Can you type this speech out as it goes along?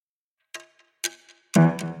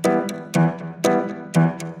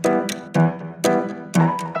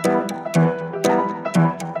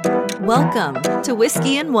Welcome to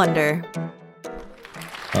Whiskey and Wonder.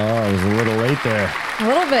 Oh, I was a little late there. A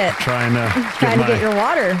little bit. Trying to Get your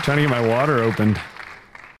water. Trying to get my water opened.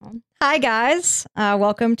 Hi, guys.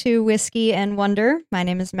 Welcome to Whiskey and Wonder. My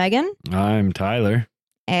name is Megan. I'm Tyler.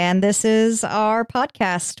 And this is our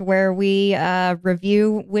podcast where we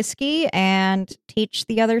review whiskey and teach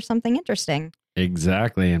the other something interesting.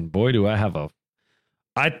 Exactly. And boy, do I have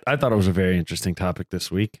I thought it was a very interesting topic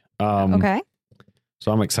this week. Okay.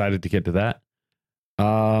 So I'm excited to get to that.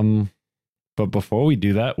 But before we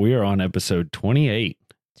do that, we are on episode 28.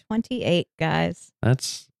 28, guys.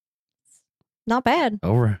 That's not bad.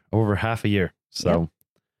 Over half a year. So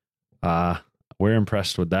we're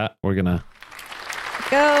impressed with that. We're going to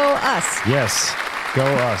go us. Yes, go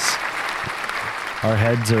us. Our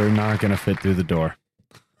heads are not going to fit through the door.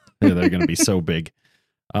 They're going to be so big.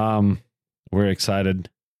 We're excited.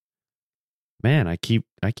 Man, I keep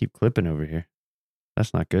clipping over here.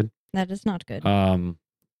 That's not good. That is not good.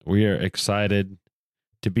 We are excited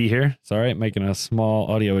to be here. Sorry, making a small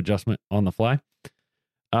audio adjustment on the fly.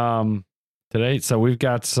 Today, so we've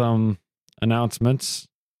got some announcements.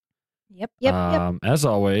 Yep. As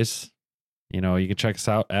always, you can check us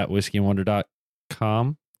out at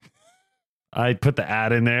whiskeyandwonder.com. I put the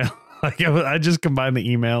ad in there. I just combined the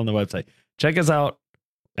email and the website. Check us out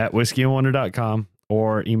at whiskeyandwonder.com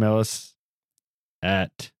or email us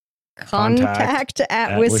at contact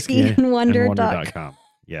at whiskeyandwonder.com.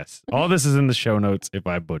 Yes. All this is in the show notes if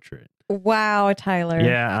I butcher it. Wow, Tyler.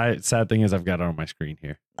 Yeah. Sad thing is I've got it on my screen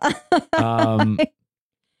here.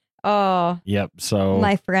 Oh. Yep. So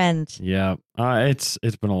my friend. Yeah. It's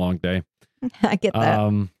been a long day. I get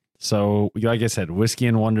that. So like I said,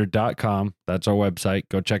 whiskeyandwonder.com. That's our website.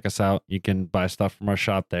 Go check us out. You can buy stuff from our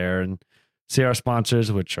shop there and see our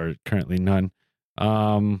sponsors, which are currently none.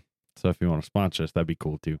 So if you want to sponsor us, that'd be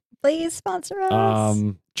cool too. Please sponsor us.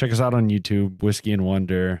 Check us out on YouTube, Whiskey and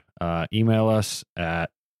Wonder. Email us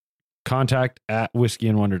at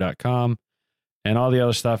contact@whiskeyandwonder.com. And all the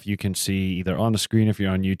other stuff you can see either on the screen if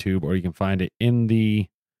you're on YouTube, or you can find it in the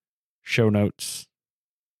show notes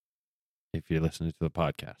if you're listening to the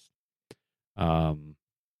podcast.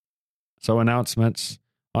 So announcements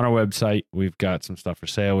on our website. We've got some stuff for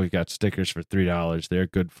sale. We've got stickers for $3. They're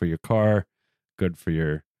good for your car, good for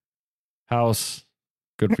your house,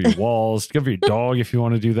 good for your walls, good for your dog if you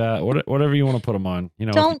want to do that. Whatever you want to put them on.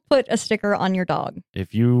 Don't put a sticker on your dog.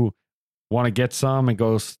 If you want to get some and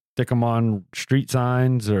go stick them on street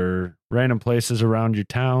signs or random places around your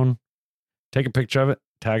town, take a picture of it,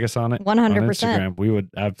 tag us on it. 100%. On Instagram. We would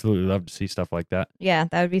absolutely love to see stuff like that. Yeah,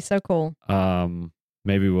 that would be so cool.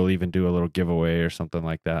 Maybe we'll even do a little giveaway or something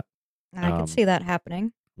like that. I can see that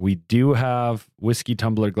happening. We do have whiskey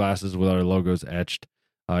tumbler glasses with our logos etched.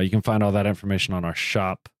 You can find all that information on our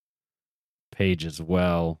shop page as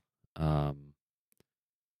well.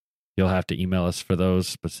 You'll have to email us for those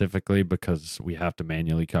specifically because we have to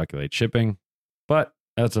manually calculate shipping, but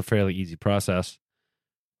that's a fairly easy process.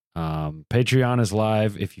 Patreon is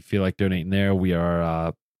live. If you feel like donating there, we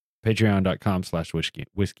are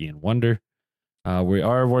patreon.com/whiskey and wonder. We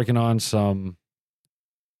are working on some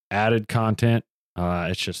added content.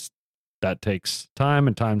 It's just that takes time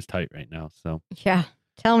and time's tight right now. So yeah,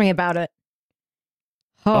 tell me about it.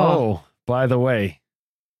 Oh, by the way,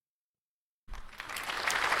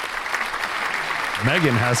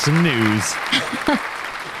 Megan has some news.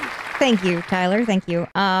 Thank you, Tyler. Thank you.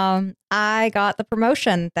 I got the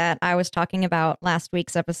promotion that I was talking about last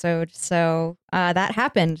week's episode. So that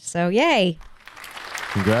happened. So yay.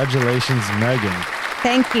 Congratulations, Megan.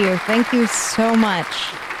 Thank you. Thank you so much.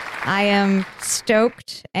 I am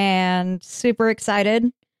stoked and super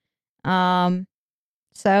excited.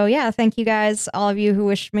 So yeah, thank you guys, all of you who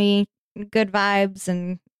wished me good vibes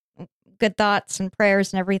and good thoughts and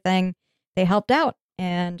prayers and everything. They helped out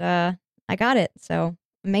and I got it. So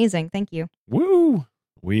amazing. Thank you. Woo!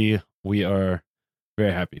 We are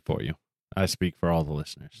very happy for you. I speak for all the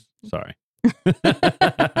listeners. Sorry.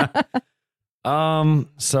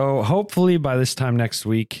 So hopefully by this time next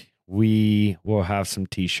week, we will have some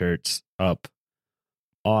t-shirts up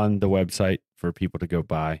on the website for people to go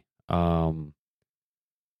buy.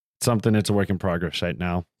 Something it's a work in progress right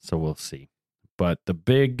now, so we'll see. But the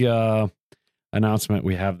big announcement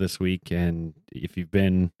we have this week, and if you've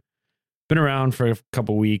been around for a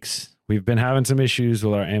couple weeks, we've been having some issues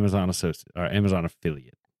with our Amazon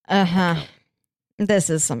affiliate. This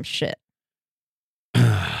is some shit.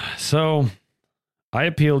 So I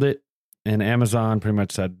appealed it, and Amazon pretty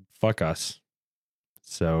much said, fuck us.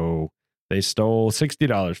 So they stole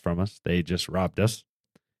 $60 from us. They just robbed us.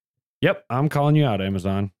 Yep, I'm calling you out,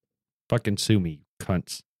 Amazon. Fucking sue me, you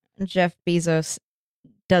cunts. Jeff Bezos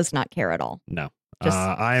does not care at all. No. Just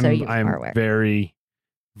I'm so you are aware. very,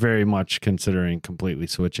 very much considering completely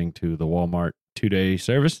switching to the Walmart 2-day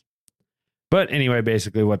service. But anyway,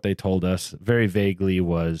 basically what they told us very vaguely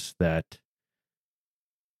was that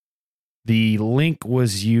the link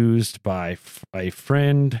was used by a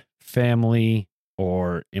friend, family,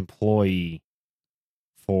 or employee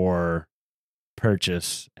for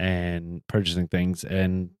purchase and purchasing things.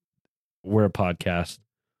 And we're a podcast.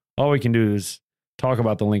 All we can do is talk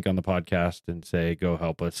about the link on the podcast and say, go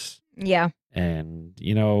help us. Yeah. And,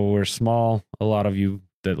 we're small. A lot of you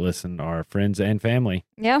that listen are friends and family.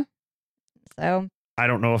 Yeah. So I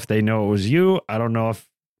don't know if they know it was you. I don't know if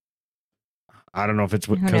it's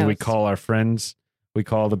because we call our friends, we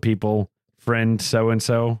call the people friend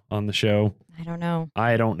so-and-so on the show. I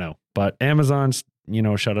don't know. But Amazon's,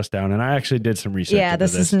 shut us down. And I actually did some research. Yeah,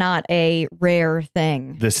 this is not a rare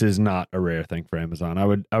thing. This is not a rare thing for Amazon. I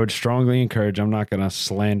would strongly encourage, I'm not going to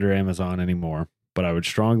slander Amazon anymore, but I would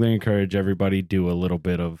strongly encourage everybody do a little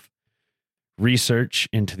bit of research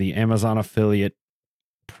into the Amazon affiliate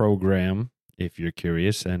program if you're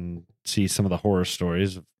curious and see some of the horror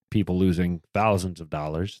stories of people losing thousands of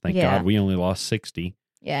dollars. Thank God we only lost 60.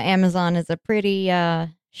 Yeah, Amazon is a pretty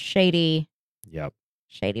shady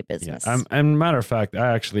business. Yeah. And matter of fact,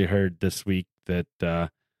 I actually heard this week that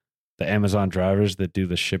the Amazon drivers that do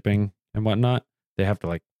the shipping and whatnot, they have to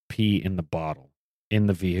like pee in the bottle in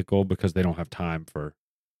the vehicle because they don't have time for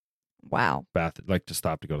to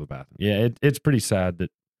stop to go to the bathroom. Yeah, it's pretty sad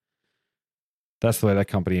that that's the way that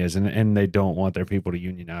company is, and they don't want their people to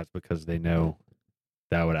unionize because they know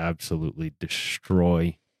that would absolutely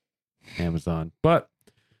destroy Amazon. But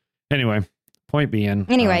anyway, point being.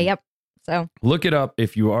 Yep. So look it up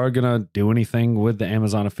if you are gonna do anything with the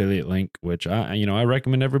Amazon affiliate link, which I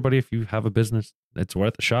recommend everybody, if you have a business, it's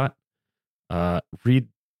worth a shot. Read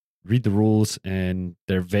the rules, and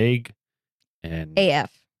they're vague and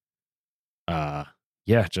AF.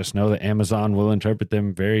 Just know that Amazon will interpret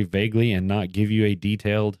them very vaguely and not give you a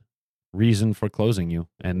detailed reason for closing you,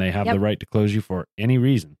 and they have the right to close you for any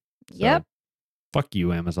reason. So, fuck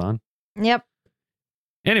you, Amazon. Yep.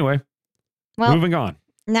 Anyway, well, moving on.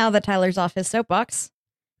 Now that Tyler's off his soapbox,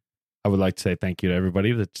 I would like to say thank you to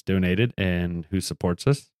everybody that's donated and who supports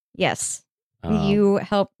us. Yes. You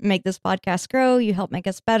help make this podcast grow. You help make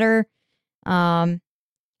us better.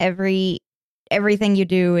 Everything you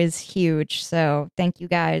do is huge. So thank you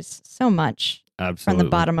guys so much. Absolutely. From the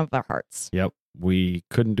bottom of our hearts. Yep. We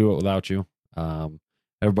couldn't do it without you.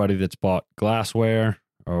 Everybody that's bought glassware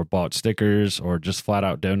or bought stickers or just flat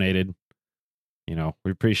out donated,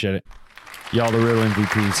 we appreciate it. Y'all the real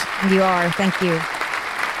MVPs. You are. Thank you.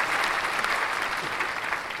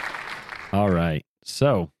 All right.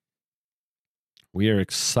 So we are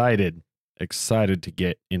excited to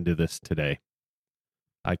get into this today.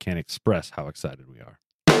 I can't express how excited we are.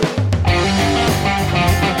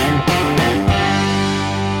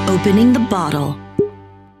 Opening the bottle.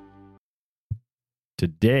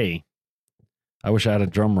 Today, I wish I had a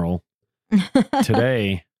drum roll.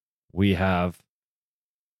 Today, we have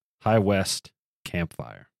High West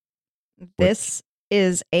Campfire. This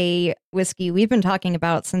is a whiskey we've been talking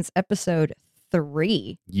about since episode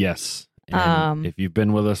 3. Yes. And if you've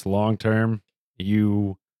been with us long term,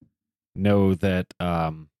 you know that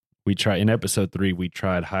we tried in episode 3, we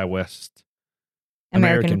tried High West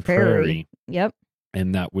American Prairie. Yep.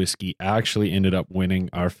 And that whiskey actually ended up winning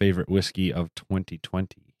our favorite whiskey of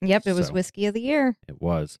 2020. Yep, it was whiskey of the year. It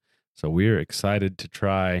was. So we're excited to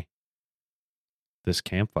try this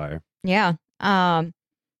Campfire. Yeah.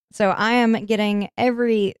 So I am getting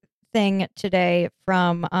everything today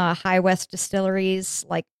from High West Distillery's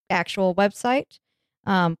actual website.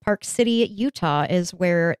 Park City, Utah is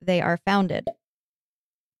where they are founded.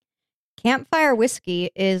 Campfire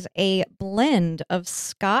whiskey is a blend of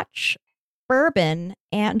Scotch, bourbon,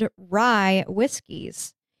 and rye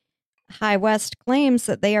whiskeys. High West claims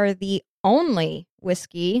that they are the only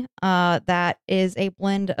whiskey that is a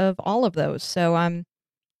blend of all of those. So I'm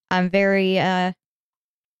very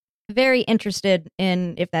very interested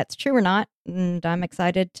in if that's true or not, and I'm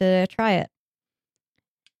excited to try it.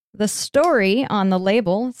 The story on the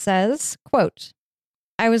label says, quote,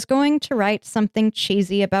 "I was going to write something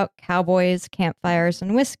cheesy about cowboys, campfires,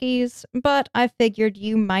 and whiskeys, but I figured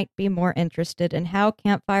you might be more interested in how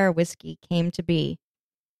campfire whiskey came to be.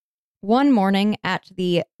 One morning at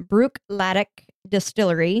the Brook Laddock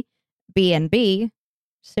Distillery, B&B,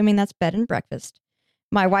 assuming that's bed and breakfast,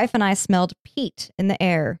 my wife and I smelled peat in the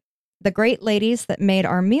air. The great ladies that made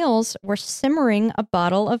our meals were simmering a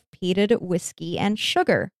bottle of peated whiskey and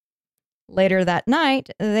sugar. Later that night,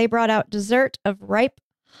 they brought out dessert of ripe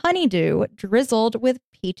honeydew drizzled with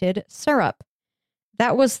peated syrup.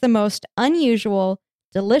 That was the most unusual,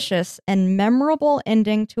 delicious, and memorable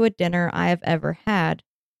ending to a dinner I have ever had.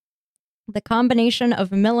 The combination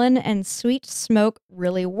of melon and sweet smoke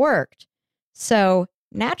really worked. So,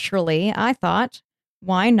 naturally, I thought,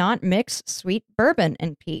 why not mix sweet bourbon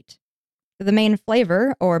and peat? The main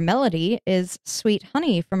flavor, or melody, is sweet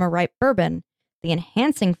honey from a ripe bourbon. The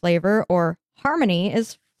enhancing flavor, or harmony,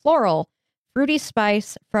 is floral, fruity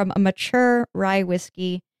spice from a mature rye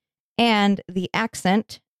whiskey. And the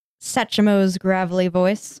accent, Satchmo's gravelly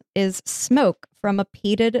voice, is smoke from a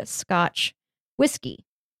peated Scotch whiskey.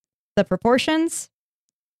 The proportions,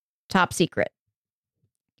 top secret.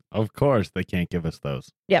 Of course, they can't give us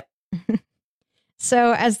those. Yep.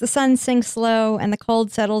 So as the sun sinks low and the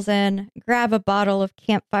cold settles in, grab a bottle of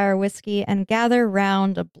campfire whiskey and gather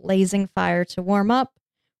round a blazing fire to warm up,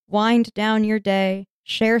 wind down your day,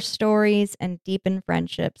 share stories, and deepen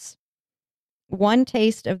friendships. One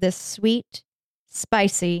taste of this sweet,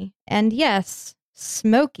 spicy, and yes,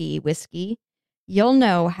 smoky whiskey, you'll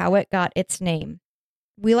know how it got its name.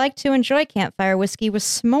 We like to enjoy campfire whiskey with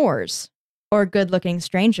s'mores or good-looking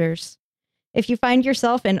strangers. If you find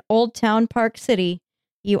yourself in Old Town Park City,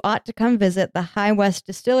 you ought to come visit the High West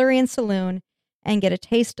Distillery and Saloon and get a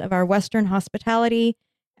taste of our Western hospitality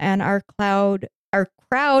and our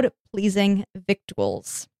crowd-pleasing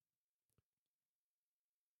victuals.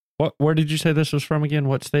 Where did you say this was from again?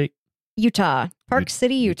 What state? Utah. Park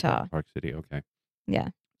City, Utah. Park City, okay. Yeah.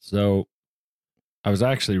 So I was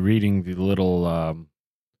actually reading the little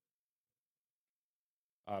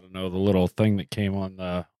the little thing that came on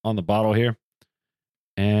the bottle here.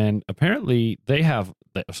 And apparently they have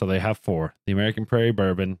four: the American Prairie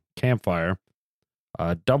Bourbon, Campfire,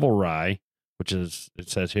 Double Rye, which is, it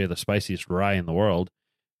says here, the spiciest rye in the world.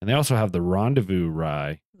 And they also have the Rendezvous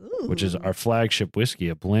Rye, which is our flagship whiskey,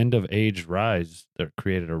 a blend of aged ryes that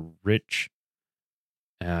created a rich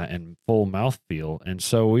and full mouthfeel. And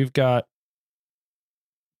so we've got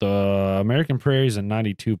the American Prairie's a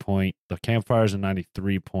 92 point, the Campfire's a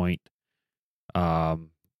 93 point,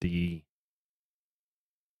 the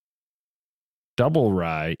Double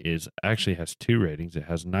Rye actually has two ratings. It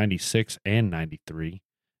has 96 and 93,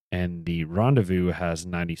 and the Rendezvous has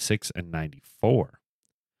 96 and 94.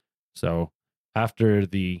 So after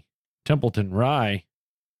the Templeton Rye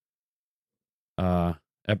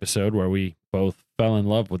episode where we both fell in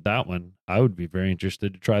love with that one, I would be very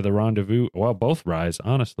interested to try the Rendezvous. Well, both ryes,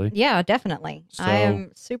 honestly. Yeah, definitely. So, I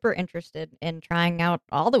am super interested in trying out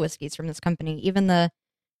all the whiskeys from this company. Even the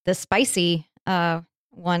spicy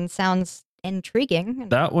one sounds intriguing.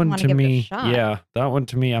 That one to me, yeah, that one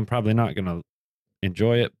to me, I'm probably not going to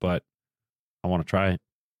enjoy it, but I want to try it.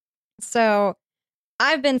 So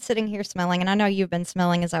I've been sitting here smelling, and I know you've been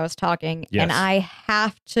smelling as I was talking, yes. And I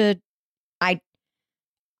have to,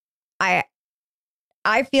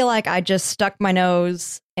 I feel like I just stuck my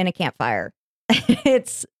nose in a campfire.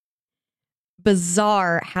 It's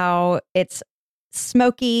bizarre how it's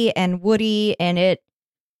smoky and woody, and it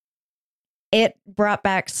brought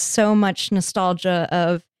back so much nostalgia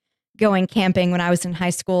of going camping when I was in high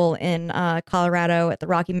school in Colorado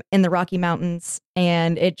in the Rocky Mountains,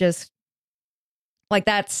 and it just like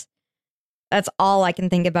that's all I can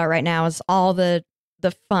think about right now is all the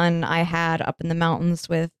fun I had up in the mountains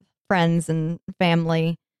with friends and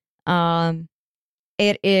family.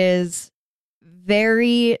 It is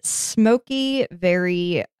very smoky,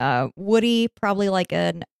 very woody, probably like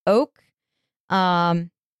an oak. And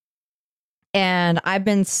I've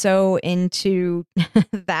been so into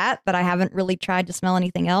that I haven't really tried to smell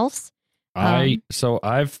anything else. So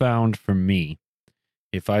I've found for me,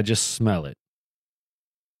 if I just smell it,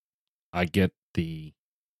 I get the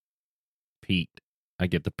peat. I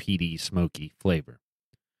get the peaty, smoky flavor.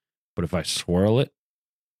 But if I swirl it,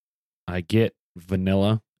 I get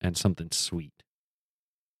vanilla and something sweet.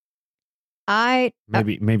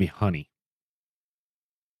 Maybe honey.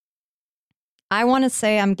 I want to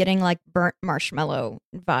say I'm getting like burnt marshmallow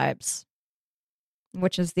vibes,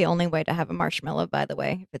 which is the only way to have a marshmallow, by the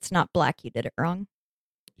way. If it's not black, you did it wrong.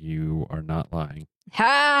 You are not lying.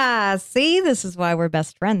 Ha! See, this is why we're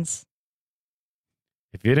best friends.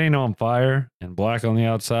 If it ain't on fire and black on the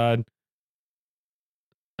outside,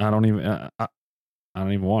 I don't even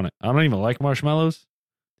want it. I don't even like marshmallows.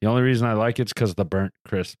 The only reason I like it's because of the burnt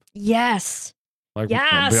crisp. Yes.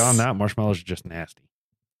 Yes. Beyond that, marshmallows are just nasty.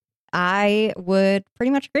 I would pretty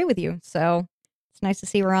much agree with you. So it's nice to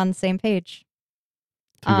see we're on the same page.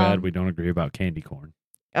 Too bad we don't agree about candy corn.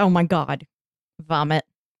 Oh my God. Vomit.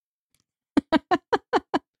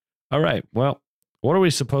 All right. Well, What are we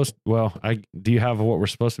supposed? Well, do you have what we're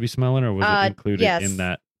supposed to be smelling, or was it included yes. in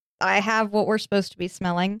that? I have what we're supposed to be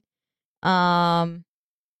smelling. The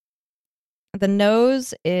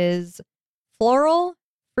nose is floral,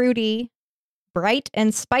 fruity, bright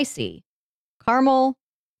and spicy, caramel,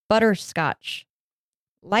 butterscotch,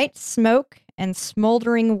 light smoke and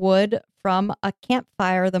smoldering wood from a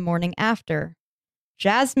campfire the morning after,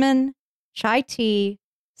 jasmine, chai tea,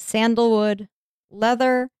 sandalwood,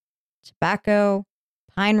 leather, tobacco,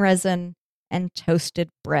 pine resin, and toasted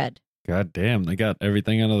bread. God damn, they got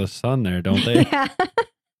everything under the sun there, don't they? Yeah.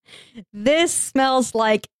 This smells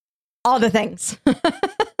like all the things.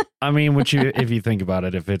 I mean, if you think about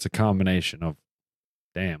it, if it's a combination of,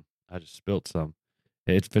 damn, I just spilled some.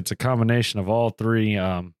 If it's a combination of all three,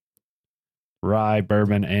 rye,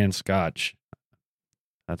 bourbon, and scotch,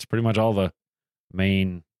 that's pretty much all the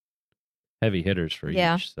main heavy hitters for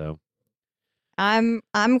each. So I'm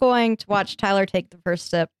going to watch Tyler take the first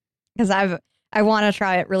sip because I want to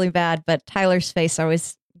try it really bad, but Tyler's face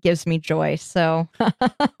always gives me joy. So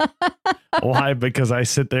why? Because I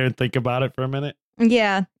sit there and think about it for a minute.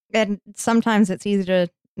 Yeah, and sometimes it's easy to.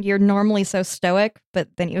 You're normally so stoic, but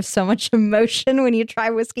then you have so much emotion when you try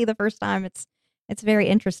whiskey the first time. It's very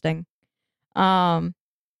interesting. I'm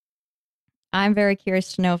very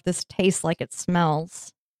curious to know if this tastes like it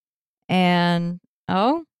smells. And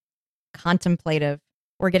contemplative.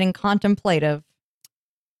 We're getting contemplative.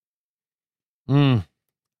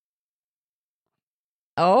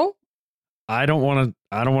 Oh, I don't want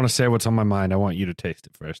to say what's on my mind. I want you to taste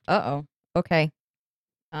it first. Okay.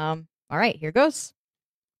 All right, here goes.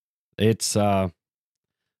 It's so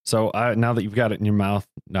now that you've got it in your mouth,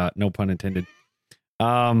 no pun intended.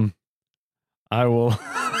 I will.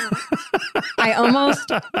 I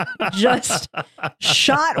almost just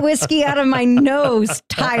shot whiskey out of my nose,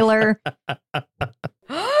 Tyler.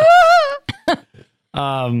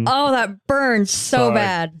 That burns so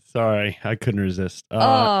bad. Sorry, I couldn't resist.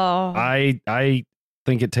 I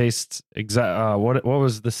think it tastes what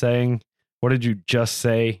was the saying? What did you just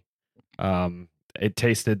say? It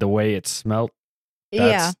tasted the way it smelt.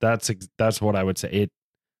 That's what I would say. It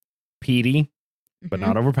peaty, but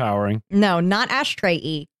not overpowering. No, not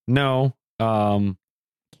ashtray-y. No.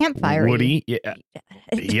 Campfire-y. Woody. Yeah.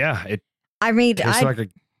 Yeah. It tastes like a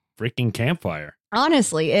freaking campfire.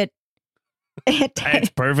 Honestly, it's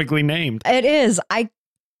perfectly named. It is. I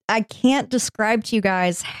can't describe to you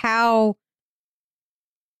guys how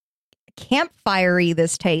campfire-y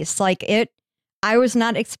this tastes. Like I was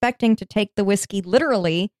not expecting to take the whiskey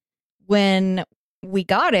literally when we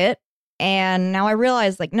got it, and now I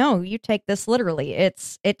realize, like, no, you take this literally.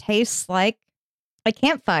 It tastes like a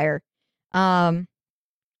campfire. I'm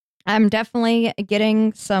definitely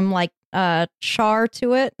getting some like char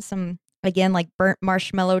to it, some again like burnt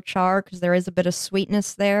marshmallow char because there is a bit of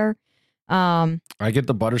sweetness there. I get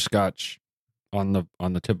the butterscotch on the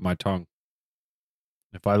tip of my tongue.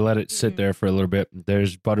 If I let it sit there for a little bit,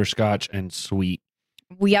 there's butterscotch and sweet.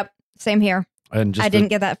 Yep, same here. And I didn't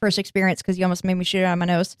get that first experience because you almost made me shoot it out of my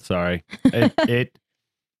nose. Sorry. It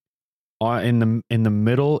in the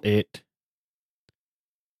middle.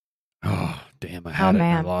 Oh damn! I had it.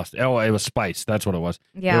 And I lost it. Oh, it was spice. That's what it was.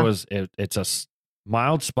 Yeah. It's a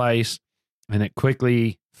mild spice, and it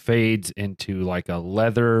quickly fades into like a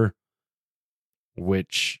leather,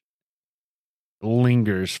 which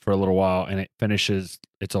lingers for a little while, and it finishes.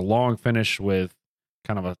 It's a long finish with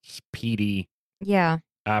kind of a peaty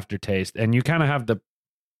aftertaste, and you kind of have the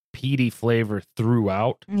peaty flavor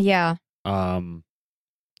throughout. Yeah. And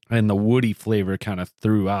the woody flavor kind of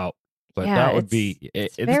throughout. But that would be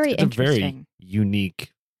it's a very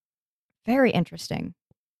unique. Very interesting.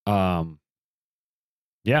 Yeah.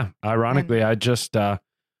 Ironically, I just make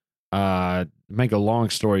a long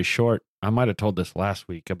story short. I might have told this last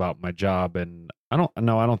week about my job, and I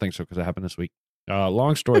don't think so because it happened this week.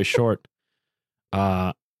 Long story short,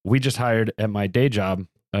 we just hired at my day job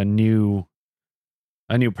a new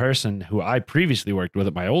person who I previously worked with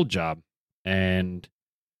at my old job, and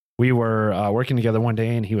we were working together one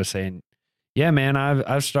day, and he was saying, "Yeah, man,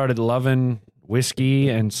 I've started loving whiskey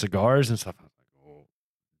and cigars and stuff." I was like, "Oh,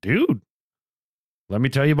 dude, let me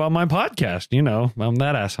tell you about my podcast. You know, I'm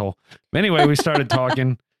that asshole." Anyway, we started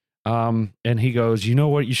talking, and he goes, "You know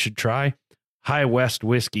what you should try? High West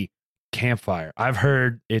whiskey campfire. I've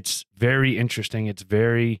heard it's very interesting. It's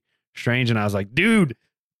very strange." And I was like, "Dude,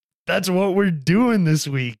 that's what we're doing this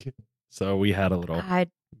week." So we had a little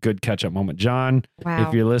good catch-up moment. John,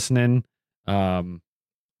 if you're listening,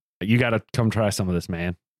 you got to come try some of this,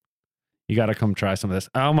 man. You got to come try some of this.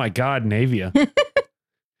 Oh my God, Navia.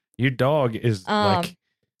 Your dog is like,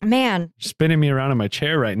 man, spinning me around in my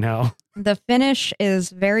chair right now. The finish is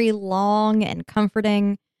very long and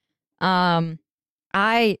comforting.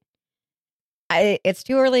 I it's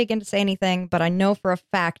too early again to say anything, but I know for a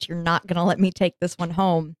fact you're not going to let me take this one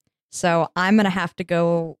home. So I'm going to have to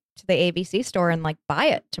go to the ABC store and like buy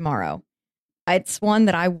it tomorrow. It's one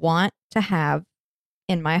that I want to have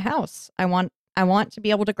in my house. I want to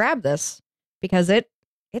be able to grab this because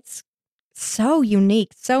it's so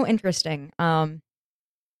unique, so interesting. And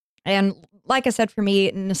like I said, for me,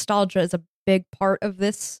 nostalgia is a big part of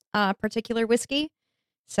this particular whiskey.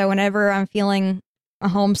 So whenever I'm feeling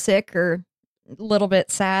homesick or a little bit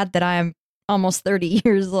sad that I'm almost 30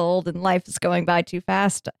 years old and life is going by too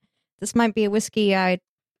fast, this might be a whiskey I'd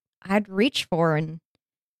reach for and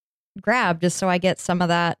grab just so I get some of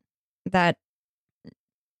that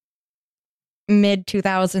mid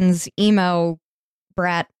 2000s emo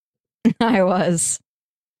brat I was.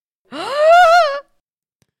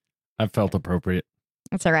 I felt appropriate.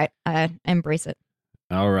 That's all right. I embrace it.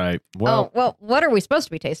 All right. Well, what are we supposed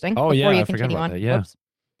to be tasting? Oh, yeah, before you I forgot continue about on? that, yeah.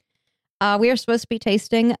 Whoops. We are supposed to be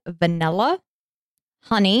tasting vanilla,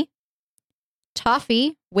 honey,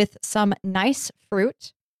 toffee with some nice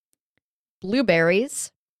fruit,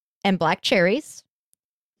 blueberries and black cherries,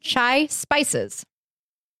 chai spices,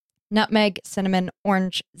 nutmeg, cinnamon,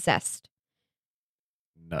 orange zest,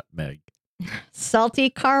 nutmeg. salty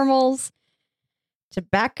caramels,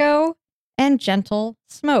 tobacco, and gentle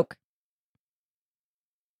smoke.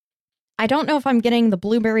 I don't know if I'm getting the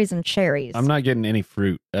blueberries and cherries. I'm not getting any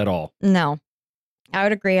fruit at all. No, I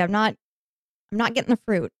would agree. I'm not getting the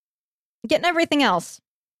fruit. I'm getting everything else.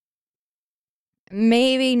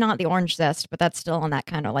 Maybe not the orange zest, but that's still on that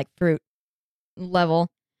kind of like fruit level.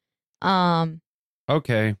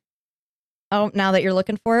 Okay. Oh, now that you're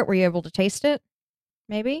looking for it, were you able to taste it?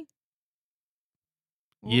 Maybe?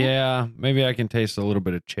 Yeah, maybe I can taste a little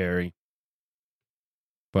bit of cherry,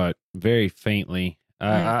 but very faintly.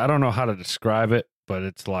 I don't know how to describe it, but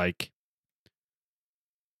it's like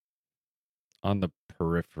on the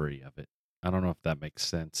periphery of it. I don't know if that makes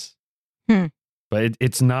sense. But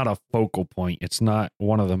it's not a focal point. It's not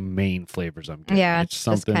one of the main flavors I'm getting. Yeah, it's it's just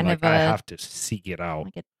something kind like of I a- have to seek it out.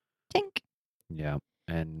 Like a tink. Yeah,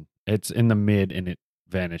 and it's in the mid, and it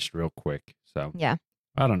vanished real quick. So Yeah.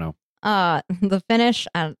 I don't know. The finish,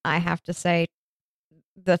 I have to say,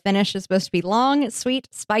 the finish is supposed to be long, sweet,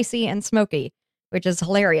 spicy, and smoky, which is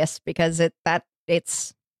hilarious because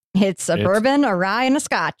it's a bourbon, a rye, and a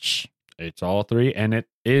scotch. It's all three, and it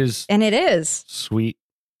is And it is. sweet,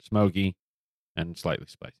 smoky, and slightly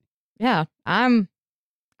spicy. Yeah. I'm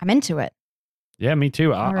into it. Yeah, me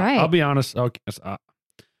too. All right. I'll be honest. Okay, I'm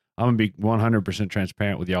gonna be 100%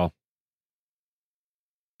 transparent with y'all.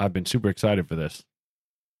 I've been super excited for this.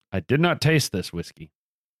 I did not taste this whiskey,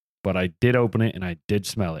 but I did open it and I did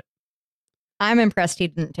smell it. I'm impressed he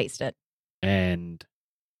didn't taste it. And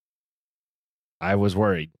I was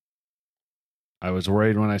worried. I was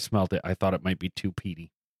worried when I smelled it. I thought it might be too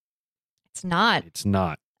peaty. It's not. It's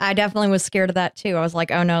not. I definitely was scared of that too. I was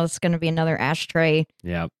like, oh no, it's going to be another ashtray.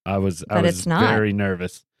 Yeah, I was But it's not. very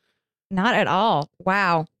nervous. Not at all.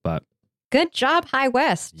 Wow. But Good job, High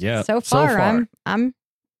West. Yeah, So so far, far.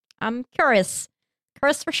 I'm curious.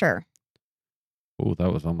 Curious for sure. oh,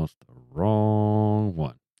 that was almost the wrong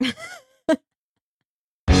one.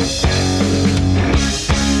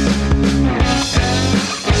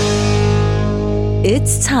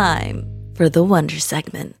 It's time for the Wonder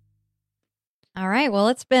segment. All right. Well,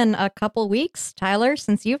 it's been a couple weeks, Tyler,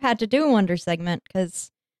 since you've had to do a Wonder segment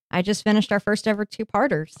because I just finished our first ever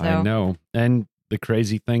two-parter. So I know. And the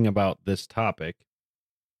crazy thing about this topic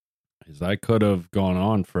is I could have gone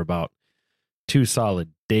on for about 2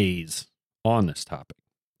 solid days on this topic.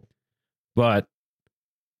 But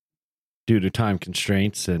due to time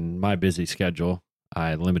constraints and my busy schedule,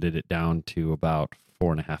 I limited it down to about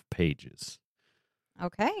 4.5 pages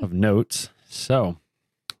Okay. of notes. So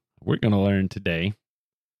we're going to learn today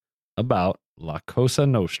about La Cosa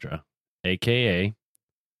Nostra, a.k.a.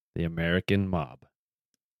 the American Mob.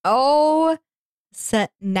 Oh,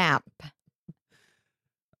 snap.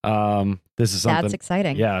 This is something. That's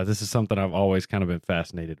exciting. Yeah, this is something I've always kind of been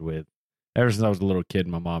fascinated with. Ever since I was a little kid,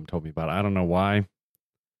 my mom told me about it. I don't know why.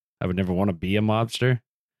 I would never want to be a mobster,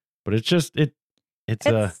 but it's just it's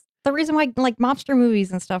the reason why like mobster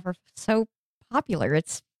movies and stuff are so popular.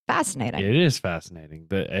 It's fascinating. it is fascinating.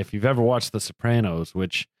 If you've ever watched The Sopranos,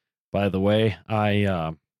 which by the way,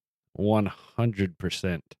 I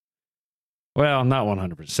 100%, well, not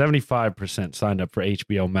 100%, 75% signed up for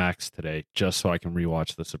HBO Max today just so I can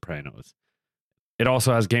rewatch The Sopranos. It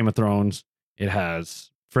also has Game of Thrones. It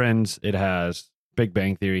has Friends. It has Big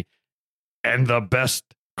Bang Theory. And the best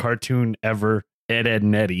cartoon ever, Ed, Edd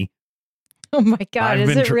n Eddy. Oh my God.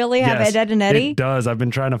 Does it really have Yes, Ed, Ed, and Eddie? It does. I've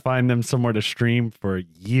been trying to find them somewhere to stream for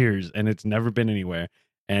years, and it's never been anywhere.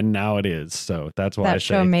 And now it is. So that's why I That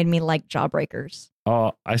show say, made me like Jawbreakers.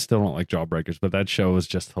 oh, I still don't like Jawbreakers, but that show was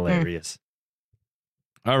just hilarious.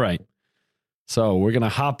 All right. So we're going to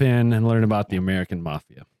hop in and learn about the American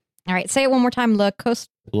Mafia. All right. Say it one more time.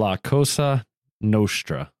 La Cosa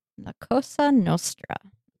Nostra. Cosa Nostra.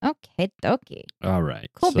 Okay, dokie. All right.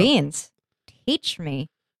 Cool so, beans. Teach me.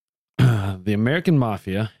 The American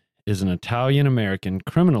Mafia is an Italian-American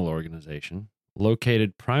criminal organization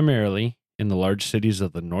located primarily in the large cities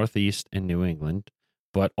of the Northeast and New England,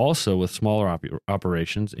 but also with smaller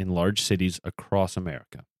operations in large cities across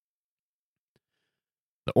America.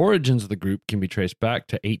 The origins of the group can be traced back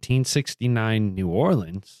to 1869 New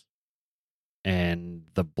Orleans and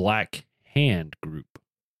the Black Hand Group.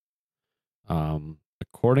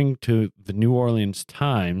 According to the New Orleans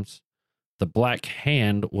Times, the Black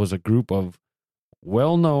Hand was a group of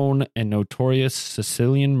well-known and notorious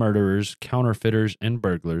Sicilian murderers, counterfeiters, and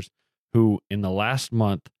burglars who, in the last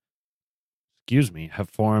month, have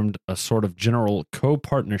formed a sort of general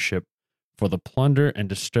co-partnership for the plunder and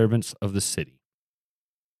disturbance of the city.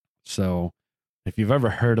 So, if you've ever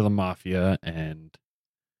heard of the Mafia and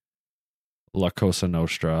La Cosa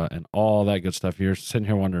Nostra and all that good stuff, you're sitting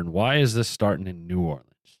here wondering, why is this starting in New Orleans?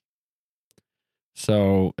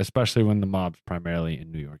 So, especially when the mob's primarily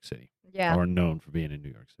in New York City. Yeah. Or known for being in New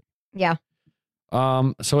York City. Yeah.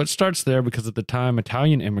 So it starts there because at the time,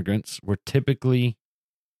 Italian immigrants were typically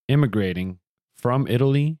immigrating from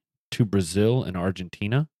Italy to Brazil and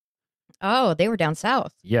Argentina. Oh, they were down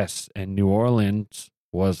south. Yes, and New Orleans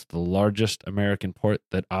was the largest American port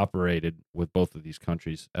that operated with both of these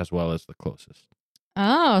countries, as well as the closest.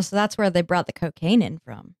 Oh, so that's where they brought the cocaine in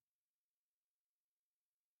from.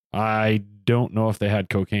 I don't know if they had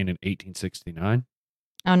cocaine in 1869.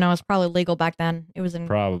 Oh, no, it's probably legal back then. It was in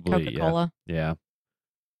Probably, Coca-Cola. yeah.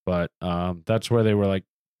 But that's where they were like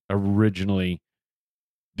originally.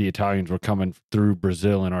 The Italians were coming through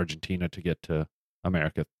Brazil and Argentina to get to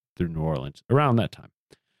America through New Orleans around that time.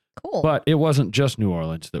 Cool. But it wasn't just New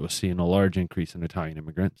Orleans that was seeing a large increase in Italian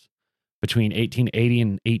immigrants. Between 1880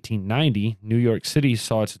 and 1890, New York City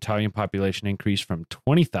saw its Italian population increase from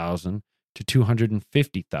 20,000 to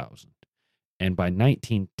 250,000. And by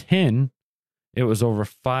 1910, it was over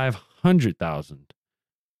 500,000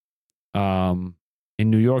 in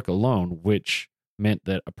New York alone, which meant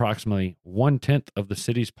that approximately 1/10 of the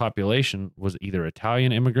city's population was either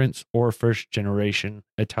Italian immigrants or first-generation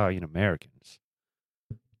Italian Americans.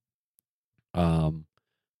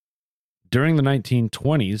 During the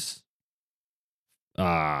 1920s,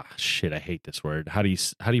 I hate this word. How do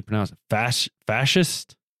you pronounce it?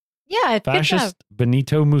 Fascist? Yeah, good job. Fascist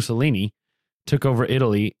Benito Mussolini took over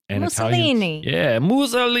Italy and Mussolini. Italians. Yeah,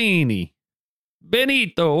 Mussolini.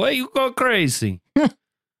 Benito, why you go crazy?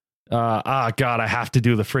 God, I have to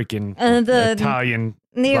do the freaking the Italian,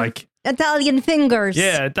 Italian fingers.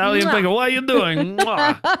 yeah, Italian Mwah. finger. What are you doing?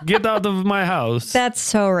 Mwah. Get out of my house. That's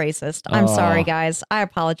so racist. I'm sorry, guys. I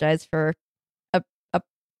apologize for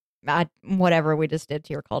whatever we just did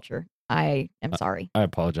to your culture. I am sorry. I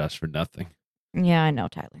apologize for nothing. Yeah, I know,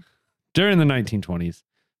 Tyler. During the 1920s,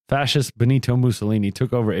 fascist Benito Mussolini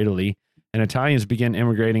took over Italy, and Italians began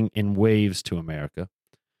immigrating in waves to America.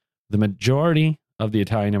 The majority of the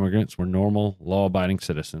Italian immigrants were normal, law-abiding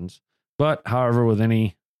citizens. But, however, with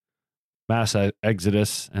any mass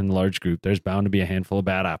exodus and large group, there's bound to be a handful of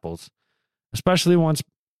bad apples, especially once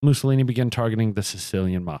Mussolini began targeting the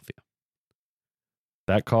Sicilian mafia.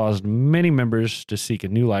 That caused many members to seek a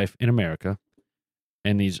new life in America.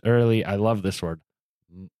 And these early, I love this word,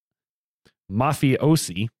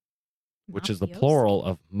 mafiosi, which is the plural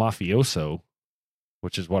of mafioso,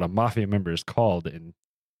 which is what a mafia member is called in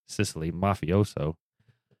Sicily, mafioso.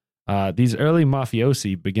 These early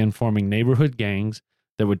mafiosi began forming neighborhood gangs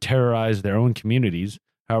that would terrorize their own communities.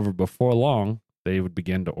 However, before long, they would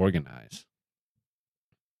begin to organize.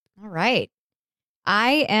 All right.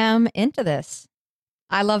 I am into this.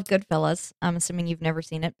 I love Goodfellas. I'm assuming you've never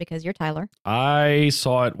seen it because you're Tyler. I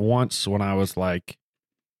saw it once when I was like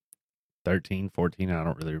 13, 14. I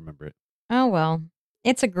don't really remember it. Oh, well.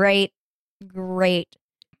 It's a great classic.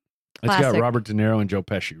 It's got Robert De Niro and Joe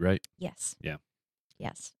Pesci, right? Yes. Yeah.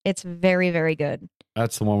 Yes. It's very, very good.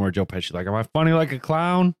 That's the one where Joe Pesci's like, am I funny like a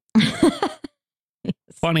clown? Yes.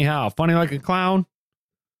 Funny how? Funny like a clown?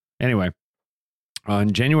 Anyway,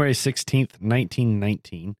 on January 16th,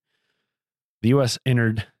 1919, the U.S.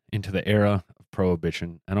 entered into the era of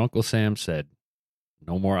Prohibition, and Uncle Sam said,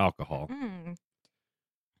 no more alcohol.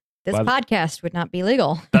 This podcast would not be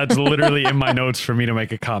legal. That's literally in my notes for me to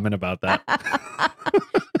make a comment about that.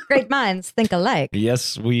 Great minds think alike.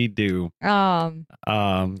 Yes, we do. Um,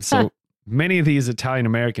 So many of these Italian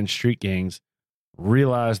American street gangs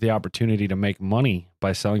realized the opportunity to make money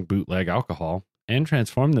by selling bootleg alcohol and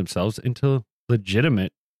transform themselves into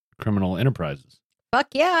legitimate criminal enterprises. fuck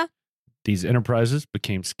yeah. These enterprises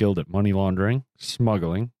became skilled at money laundering,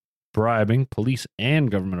 smuggling, bribing police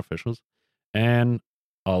and government officials, and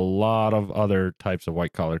a lot of other types of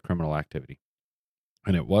white-collar criminal activity.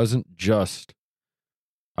 And it wasn't just...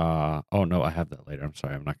 oh, no, I have that later. I'm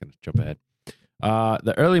sorry. I'm not going to jump ahead.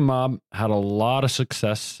 The early mob had a lot of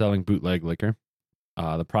success selling bootleg liquor.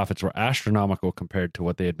 The profits were astronomical compared to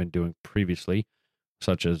what they had been doing previously,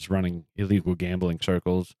 such as running illegal gambling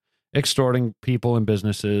circles, extorting people and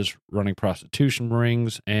businesses, running prostitution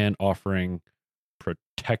rings, and offering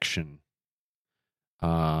protection.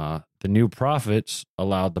 The new profits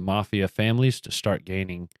allowed the mafia families to start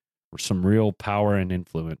gaining some real power and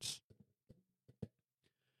influence.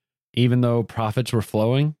 Even though profits were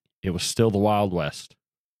flowing, it was still the Wild West.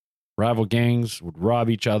 Rival gangs would rob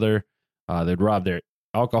each other. They'd rob their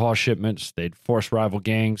alcohol shipments. They'd force rival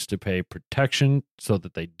gangs to pay protection so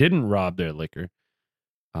that they didn't rob their liquor.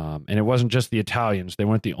 And it wasn't just the Italians. They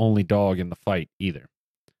weren't the only dog in the fight either.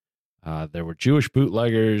 There were Jewish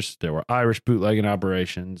bootleggers. There were Irish bootlegging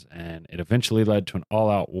operations. And it eventually led to an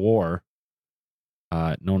all-out war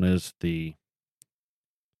known as the...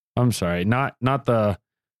 I'm sorry, not the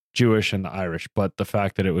Jewish and the Irish, but the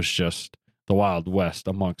fact that it was just the Wild West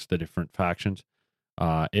amongst the different factions.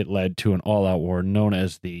 It led to an all-out war known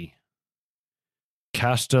as the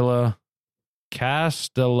Castellamarise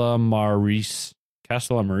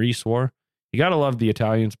War. You gotta love the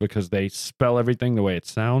Italians because they spell everything the way it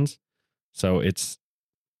sounds. So it's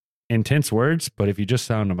intense words, but if you just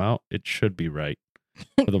sound them out, it should be right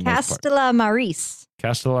for the most part.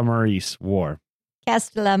 Castellamarise War.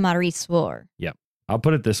 Castellamarise War. Yep. I'll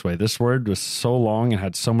put it this way. This word was so long and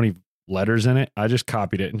had so many letters in it. I just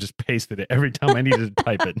copied it and just pasted it every time I needed to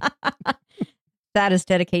type it. That is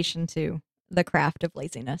dedication to the craft of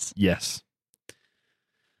laziness. Yes.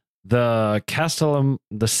 The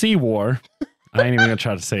Sea War, I ain't even going to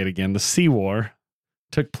try to say it again. The Sea War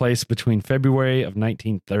took place between February of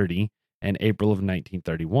 1930 and April of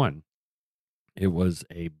 1931. It was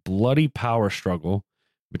a bloody power struggle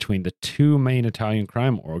between the two main Italian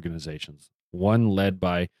crime organizations, one led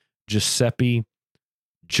by Giuseppe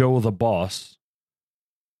Joe the Boss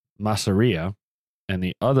Masseria, and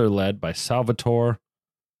the other led by Salvatore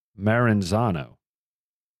Maranzano.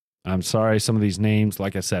 I'm sorry, some of these names,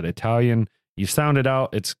 like I said, Italian, you sound it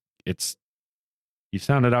out, you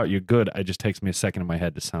sound it out, you're good. It just takes me a second in my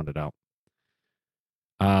head to sound it out.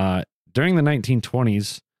 During the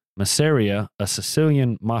 1920s, Masseria, a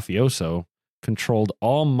Sicilian mafioso, controlled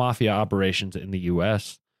all mafia operations in the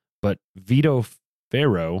U.S., but Vito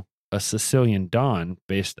Ferro, a Sicilian don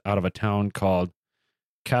based out of a town called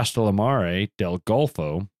Castellammare del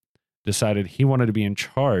Golfo, decided he wanted to be in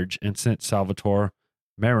charge and sent Salvatore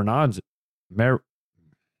Maranzano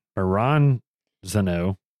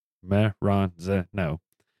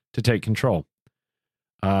to take control.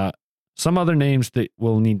 Some other names that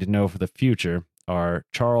we'll need to know for the future are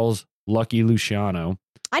Charles Lucky Luciano.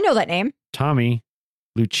 I know that name. Tommy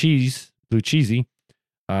Lucchese,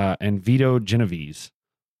 and Vito Genovese,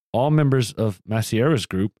 all members of Masseria's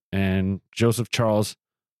group, and Joseph Charles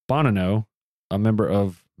Bonanno, a member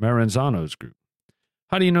of Maranzano's group.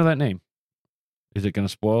 How do you know that name? Is it going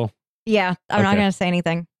to spoil? Yeah, I'm not Okay. going to say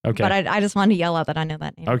anything. Okay. But I just wanted to yell out that I know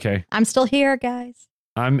that name. Okay. I'm still here, guys.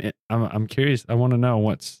 I'm curious. I want to know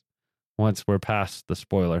once we're past the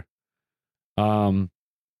spoiler.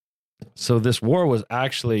 So this war was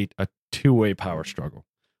actually a two-way power struggle.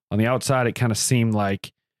 On the outside, it kind of seemed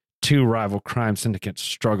like two rival crime syndicates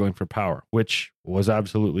struggling for power, which was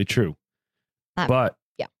absolutely true. But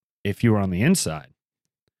yeah. if you were on the inside,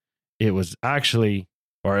 it was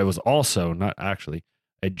also, not actually,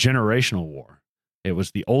 a generational war. It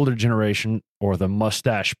was the older generation, or the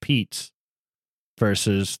Mustache Petes,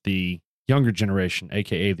 versus the younger generation,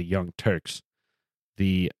 aka the Young Turks.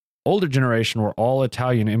 The older generation were all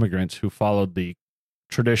Italian immigrants who followed the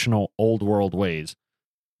traditional old world ways,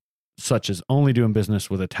 such as only doing business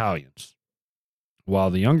with Italians,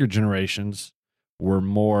 while the younger generations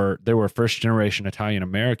they were first generation Italian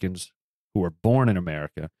Americans who were born in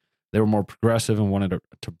America. They were more progressive and wanted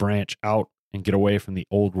to branch out and get away from the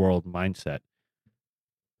old world mindset.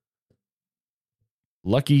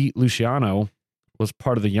 Lucky Luciano was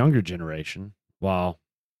part of the younger generation, while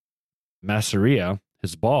Masseria,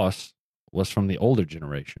 his boss, was from the older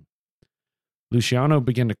generation. Luciano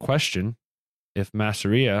began to question if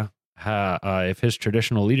Masseria if his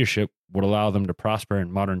traditional leadership would allow them to prosper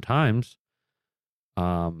in modern times,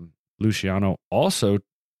 Luciano also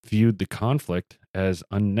viewed the conflict as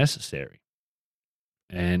unnecessary.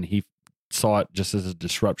 And he saw it just as a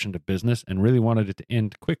disruption to business and really wanted it to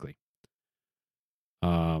end quickly.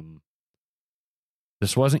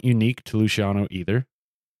 This wasn't unique to Luciano either.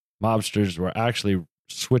 Mobsters were actually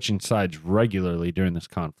switching sides regularly during this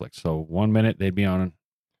conflict. So one minute they'd be on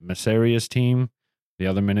Masseria's team, the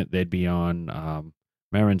other minute they'd be on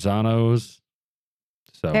Maranzano's.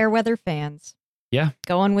 So Fair weather fans. Yeah.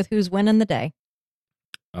 Going with who's winning the day.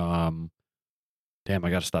 damn, I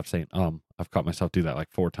got to stop saying I've caught myself do that like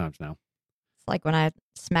 4 times now. It's like when I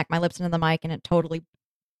smack my lips into the mic and it totally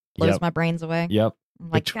blows Yep. my brains away. Yep. I'm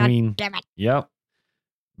like, Between- God damn it. Yep.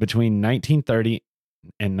 Between 1930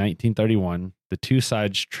 and 1931, the two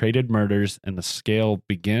sides traded murders and the scale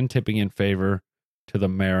began tipping in favor to the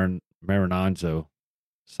Maranzano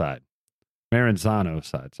side.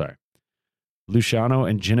 Sorry. Luciano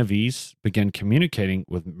and Genovese began communicating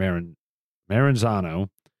with Maranzano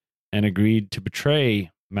and agreed to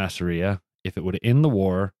betray Masseria if it would end the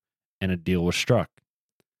war, and a deal was struck.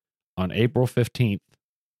 On April 15th,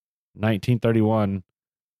 1931,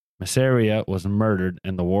 Masseria was murdered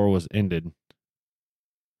and the war was ended.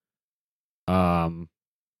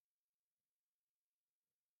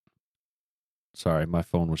 Sorry, my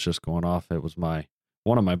phone was just going off. It was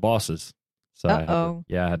one of my bosses. So I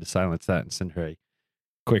had to silence that and send her a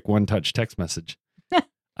quick one-touch text message.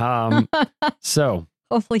 So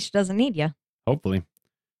Hopefully she doesn't need you. hopefully,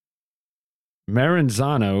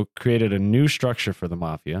 Maranzano created a new structure for the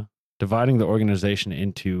mafia, dividing the organization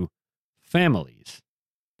into families.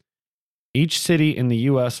 Each city in the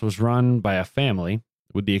U.S. was run by a family,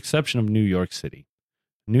 with the exception of New York City.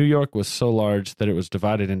 New York was so large that it was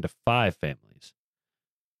divided into 5 families.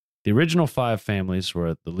 The original 5 families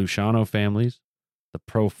were the Luciano families, the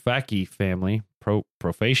Profaci family,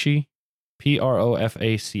 Profaci,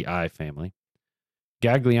 Profaci family,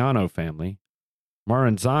 Gagliano family,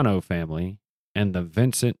 Maranzano family, and the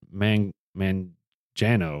Vincent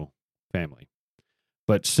Mangiano family.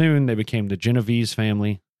 But soon they became the Genovese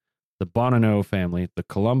family, the Bonanno family, the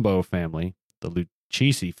Colombo family, the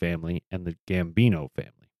Lucchese family, and the Gambino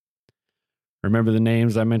family. Remember the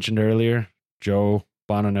names I mentioned earlier? Joe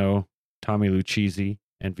Bonanno, Tommy Lucchese,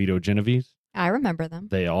 and Vito Genovese? I remember them.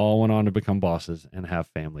 They all went on to become bosses and have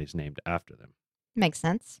families named after them. Makes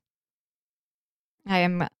sense. I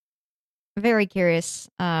am very curious.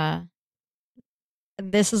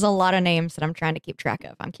 This is a lot of names that I'm trying to keep track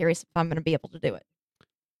of. I'm curious if I'm going to be able to do it.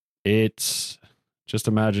 It's just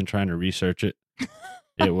imagine trying to research it.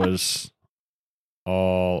 It was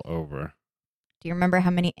all over. Do you remember how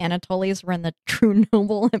many Anatolias were in the True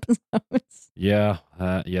Noble episodes? Yeah,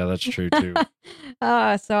 that's true too.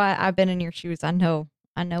 So I've been in your shoes. I know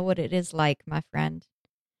what it is like, my friend.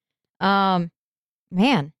 Man,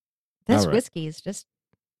 this All right. whiskey is just.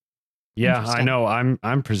 Yeah, I Interesting. know.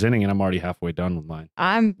 I'm presenting and I'm already halfway done with mine.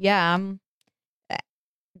 I'm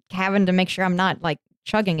having to make sure I'm not like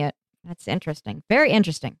chugging it. That's interesting. Very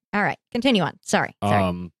interesting. All right, continue on. Sorry.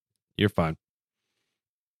 You're fine.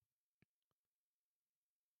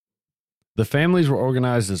 The families were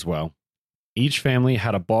organized as well. Each family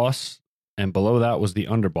had a boss, and below that was the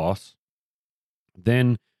underboss.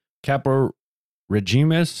 Then capo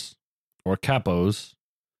regimes, or capos.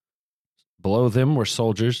 Below them were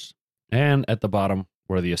soldiers, and at the bottom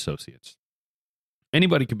were the associates.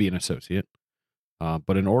 Anybody could be an associate,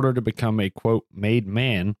 but in order to become a, quote, made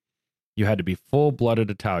man, you had to be full-blooded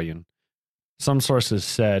Italian. Some sources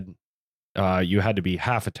said you had to be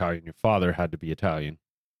half Italian. Your father had to be Italian.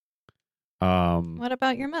 What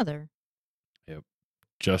about your mother?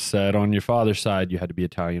 Just said on your father's side, you had to be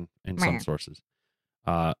Italian in some Meh. sources.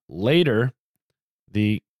 Later,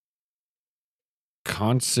 the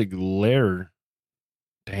consigliere.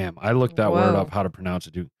 Damn, I looked that word Whoa. up, how to pronounce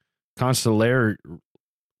it, dude. Consigliere,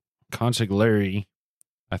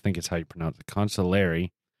 I think it's how you pronounce it.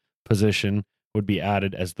 Consigliere position would be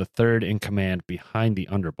added as the third in command behind the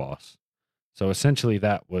underboss. So essentially,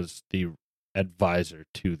 that was the advisor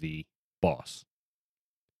to the boss.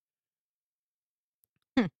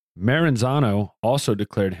 Maranzano also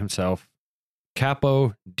declared himself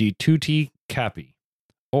capo di tutti capi,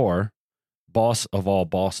 or boss of all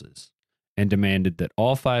bosses, and demanded that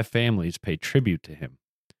all 5 families pay tribute to him.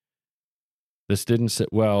 This didn't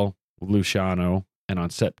sit well with Luciano, and on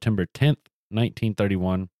September 10th,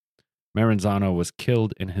 1931, Maranzano was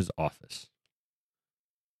killed in his office,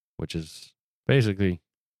 which is basically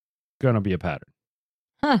going to be a pattern.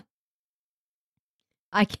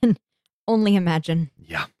 I can only imagine.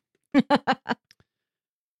 Yeah.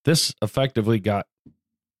 This effectively got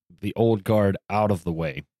the old guard out of the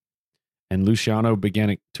way, and Luciano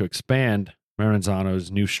began to expand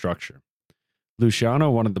Maranzano's new structure. Luciano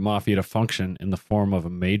wanted the mafia to function in the form of a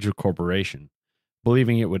major corporation,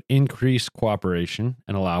 believing it would increase cooperation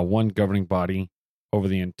and allow one governing body over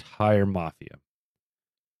the entire mafia.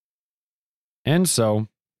 And so,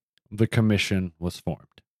 the commission was formed.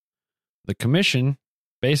 The commission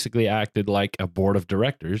basically acted like a board of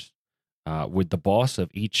directors, with the boss of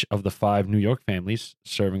each of the 5 New York families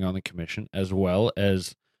serving on the commission, as well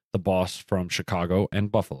as the boss from Chicago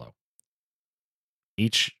and Buffalo.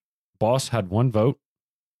 Each boss had one vote,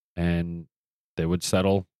 and they would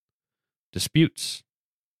settle disputes.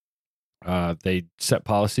 They set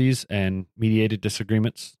policies and mediated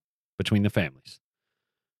disagreements between the families.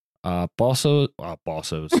 Bossos.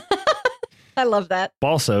 I love that.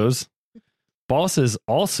 Bosses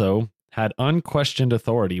also had unquestioned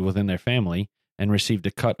authority within their family and received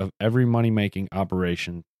a cut of every money-making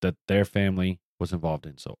operation that their family was involved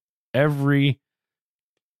in. So I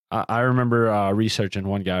remember researching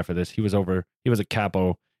one guy for this. He was a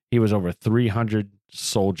capo. He was over 300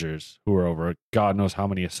 soldiers who were over God knows how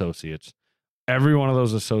many associates. Every one of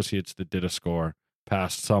those associates that did a score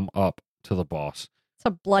passed some up to the boss. It's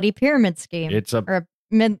a bloody pyramid scheme. It's a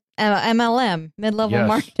MLM, mid-level Yes.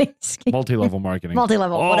 marketing scheme. multi-level marketing.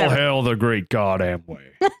 Multi-level, All whatever. hail the great God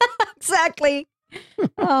Amway. Exactly.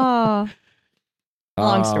 Oh,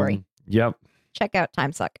 long story. Yep, Check out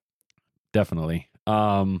Time Suck. definitely.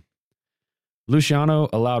 Luciano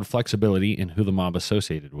allowed flexibility in who the mob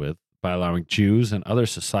associated with by allowing Jews and other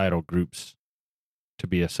societal groups to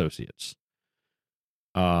be associates.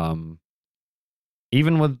 Even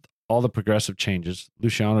with all the progressive changes,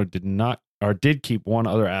 Luciano did keep one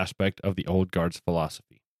other aspect of the old guard's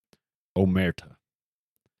philosophy: omerta.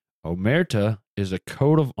 Omerta is a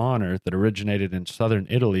code of honor that originated in southern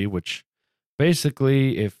Italy, which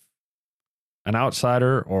basically, if an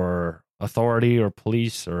outsider or authority or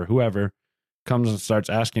police or whoever comes and starts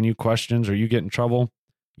asking you questions or you get in trouble,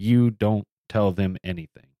 you don't tell them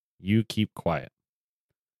anything. You keep quiet.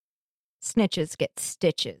 Snitches get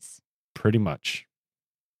stitches. Pretty much.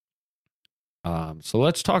 So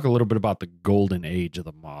let's talk a little bit about the golden age of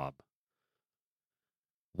the mob.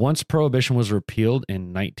 Once Prohibition was repealed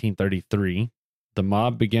in 1933, the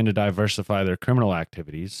mob began to diversify their criminal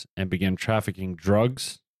activities and began trafficking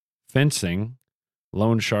drugs, fencing,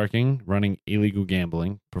 loan sharking, running illegal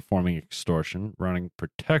gambling, performing extortion, running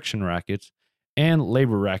protection rackets, and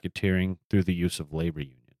labor racketeering through the use of labor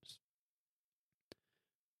unions.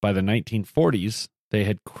 By the 1940s, they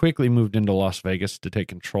had quickly moved into Las Vegas to take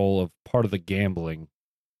control of part of the gambling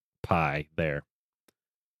pie there.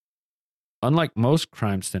 Unlike most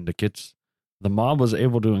crime syndicates, the mob was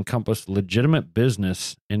able to encompass legitimate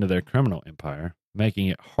business into their criminal empire, making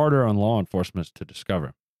it harder on law enforcement to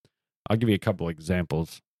discover. I'll give you a couple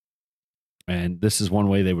examples. And this is one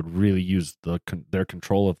way they would really use their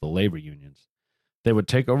control of the labor unions. They would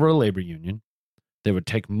take over a labor union. They would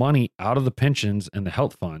take money out of the pensions and the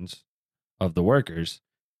health funds of the workers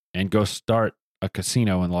and go start a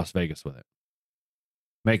casino in Las Vegas with it.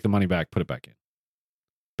 Make the money back, put it back in.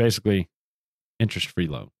 Basically, interest-free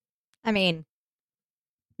loan. I mean,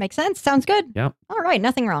 makes sense. Sounds good. Yep. All right.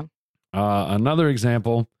 Nothing wrong. Another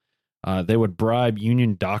example, they would bribe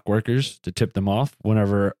union dock workers to tip them off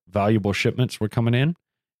whenever valuable shipments were coming in,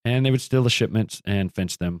 and they would steal the shipments and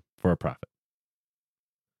fence them for a profit.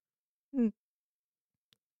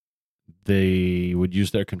 They would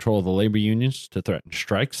use their control of the labor unions to threaten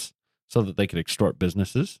strikes so that they could extort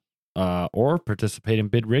businesses or participate in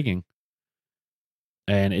bid rigging.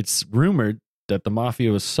 And it's rumored that the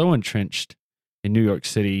mafia was so entrenched in New York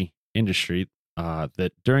City industry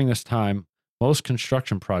that during this time, most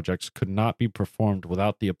construction projects could not be performed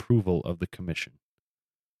without the approval of the commission.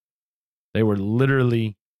 They were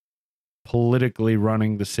literally politically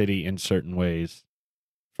running the city in certain ways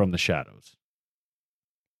from the shadows.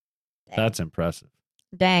 That's impressive.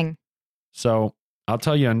 Dang. So I'll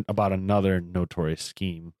tell you about another notorious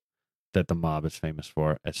scheme that the mob is famous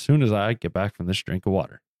for as soon as I get back from this drink of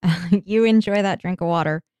water. You enjoy that drink of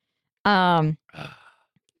water. Are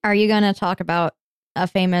you going to talk about a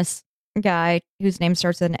famous guy whose name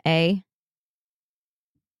starts with an A?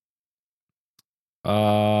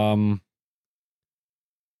 I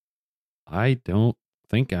don't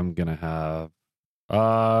think I'm going to have.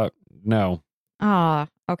 No.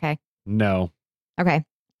 Okay. No. Okay.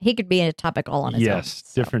 He could be a topic all on his own. Yes,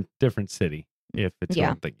 different city. If it's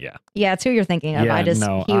one thing, yeah. Yeah, it's who you're thinking of. Yeah,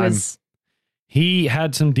 he He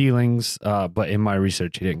had some dealings, but in my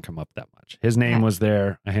research, he didn't come up that much. His name Okay. was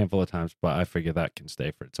there a handful of times, but I figure that can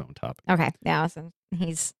stay for its own topic. Okay. Yeah. So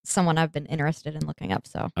he's someone I've been interested in looking up.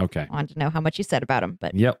 So Okay. I wanted to know how much you said about him.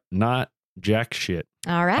 But Yep. Not jack shit.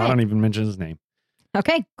 all I right. don't even mention his name.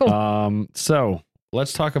 Okay. Cool. So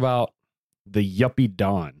let's talk about the Yuppie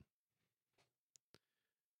Don.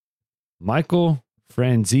 Michael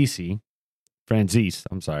Franzese,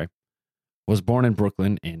 was born in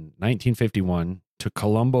Brooklyn in 1951 to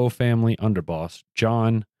Colombo family underboss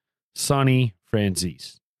John Sonny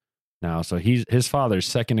Franzese. Now, so his father's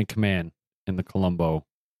second in command in the Colombo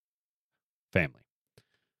family.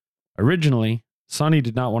 Originally, Sonny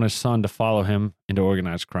did not want his son to follow him into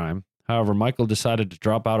organized crime. However, Michael decided to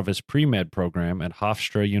drop out of his pre-med program at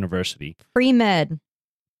Hofstra University. Pre-med.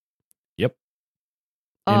 Yep.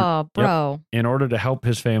 Oh, bro. In order to help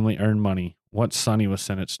his family earn money once Sonny was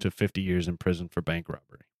sentenced to 50 years in prison for bank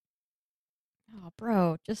robbery. Oh,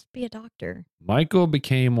 bro. Just be a doctor. Michael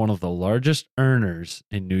became one of the largest earners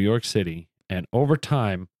in New York City and over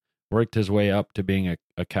time worked his way up to being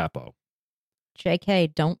a capo.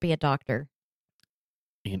 JK, don't be a doctor.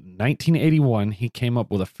 In 1981, he came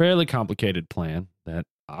up with a fairly complicated plan that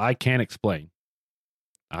I can't explain.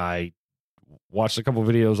 I watched a couple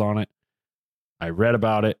videos on it. I read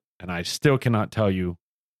about it, and I still cannot tell you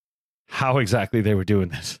how exactly they were doing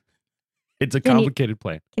this. It's a complicated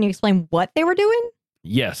plan. Can you explain what they were doing?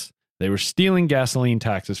 Yes, they were stealing gasoline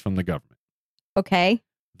taxes from the government. Okay.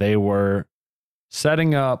 They were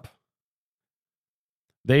setting up.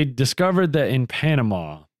 They discovered that in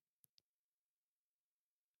Panama,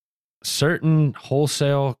 certain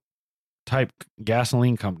wholesale type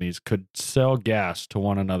gasoline companies could sell gas to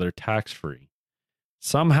one another tax-free.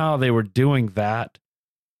 Somehow they were doing that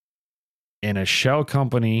in a shell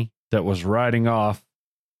company that was writing off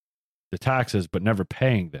the taxes but never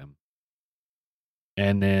paying them.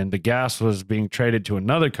 And then the gas was being traded to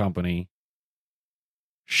another company,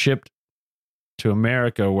 shipped to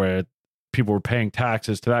America where people were paying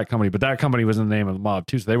taxes to that company, but that company was in the name of the mob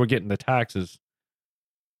too. So they were getting the taxes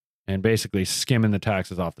and basically skimming the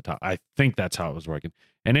taxes off the top. I think that's how it was working.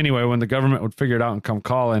 And anyway, when the government would figure it out and come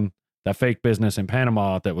calling that fake business in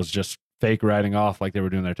Panama that was just fake writing off like they were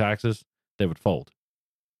doing their taxes, they would fold.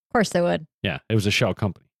 Of course they would. Yeah, it was a shell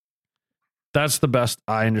company. That's the best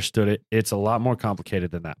I understood it. It's a lot more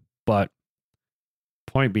complicated than that. But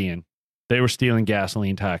point being, they were stealing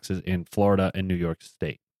gasoline taxes in Florida and New York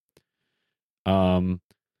State.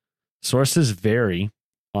 Sources vary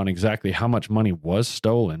on exactly how much money was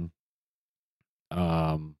stolen.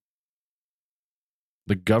 The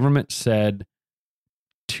government said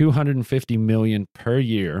 $250 million per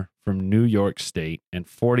year from New York State and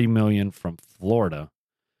 $40 million from Florida.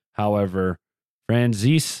 However,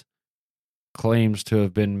 Franzese claims to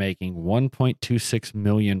have been making $1.26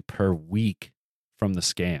 million per week from the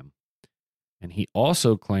scam. And he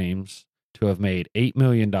also claims to have made $8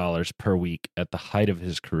 million per week at the height of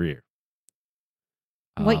his career.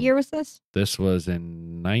 What year was this? This was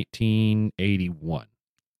in 1981.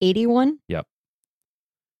 81? Yep.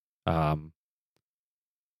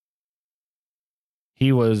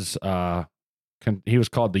 He was called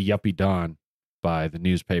the Yuppie Don by the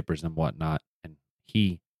newspapers and whatnot, and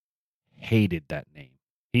he hated that name.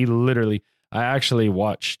 He literally, I actually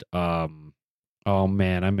watched, oh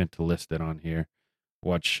man, I meant to list it on here.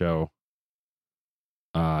 What show?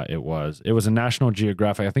 It was a National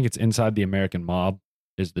Geographic. I think it's Inside the American Mob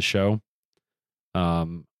is the show.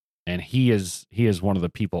 And he is one of the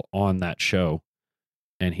people on that show,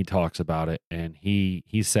 and he talks about it. And he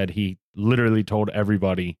said he literally told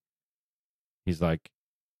everybody, he's like,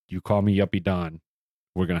 you call me Yuppie Don,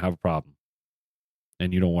 we're going to have a problem.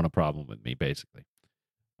 And you don't want a problem with me, basically.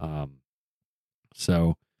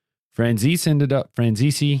 So Franzese,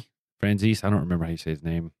 I don't remember how you say his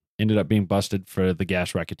name, ended up being busted for the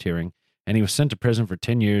gas racketeering, and he was sent to prison for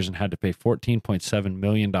 10 years and had to pay $14.7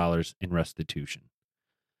 million in restitution.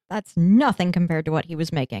 That's nothing compared to what he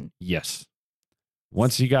was making. Yes.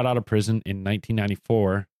 Once he got out of prison in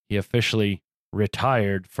 1994, he officially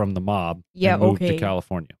retired from the mob and moved to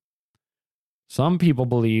California. Some people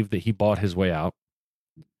believe that he bought his way out.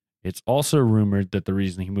 It's also rumored that the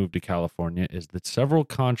reason he moved to California is that several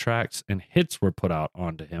contracts and hits were put out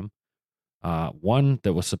onto him. One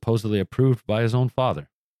that was supposedly approved by his own father.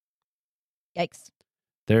 Yikes.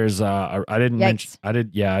 There's I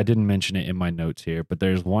didn't mention it in my notes here, but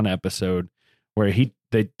there's one episode where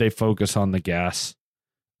they focus on the gas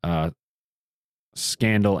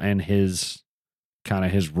scandal and his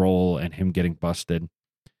role and him getting busted.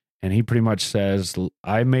 And he pretty much says,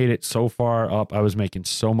 I made it so far up, I was making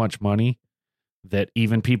so much money that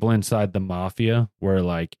even people inside the mafia were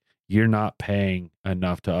like, you're not paying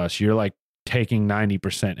enough to us. You're like taking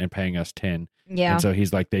 90% and paying us 10. Yeah. And so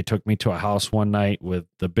he's like, they took me to a house one night with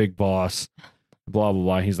the big boss, blah, blah,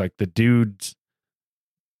 blah. He's like, the dudes,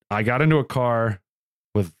 I got into a car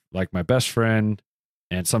with like my best friend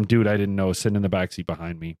and some dude I didn't know sitting in the backseat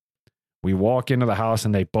behind me. We walk into the house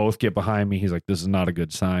and they both get behind me. He's like, this is not a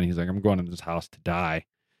good sign. He's like, I'm going to this house to die.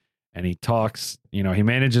 And he talks, he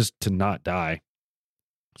manages to not die.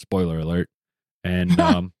 Spoiler alert.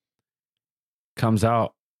 And comes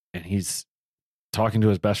out and he's talking to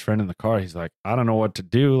his best friend in the car. He's like, I don't know what to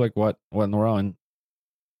do. Like, what in the world?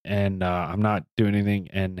 And I'm not doing anything.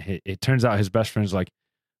 And it turns out his best friend's like,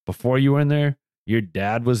 before you were in there, your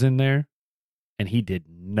dad was in there and he did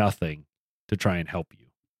nothing to try and help you.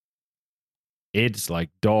 It's like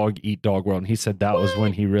dog eat dog world. And he said that was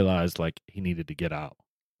when he realized like he needed to get out.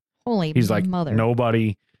 Holy He's like, mother.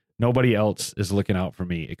 nobody else is looking out for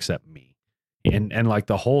me except me. And like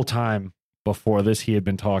the whole time before this, he had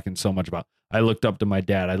been talking so much about, I looked up to my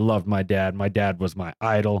dad. I loved my dad. My dad was my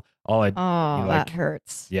idol. That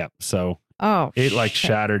hurts. Yeah. So it like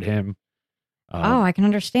shattered him. I can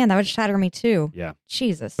understand. That would shatter me too. Yeah.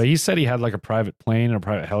 Jesus. But he said he had like a private plane and a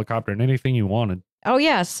private helicopter and anything he wanted. Oh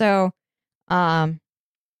yeah. So,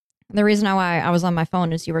 the reason why I was on my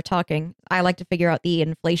phone as you were talking, I like to figure out the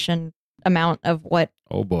inflation amount of what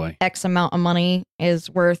Oh boy. X amount of money is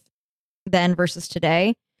worth then versus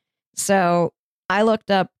today. So I looked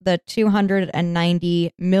up the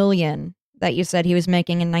 290 million that you said he was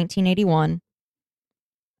making in 1981.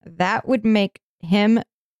 That would make him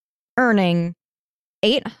earning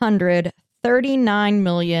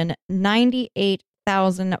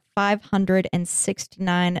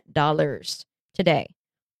 $839,098,569 today.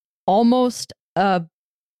 Almost $1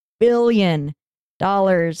 billion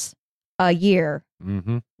a year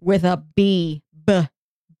with a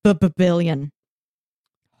billion.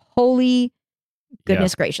 Holy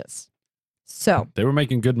goodness gracious. So they were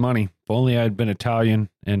making good money. If only I had been Italian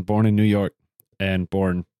and born in New York and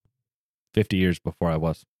born 50 years before I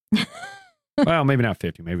was. Well, maybe not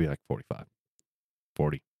 50, maybe like 45,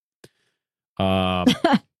 40. Let's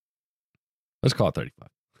call it 35.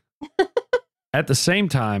 At the same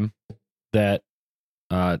time that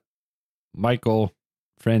Michael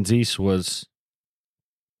Franzese was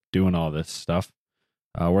doing all this stuff,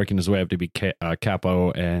 working his way up to be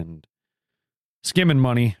capo and skimming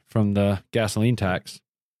money from the gasoline tax,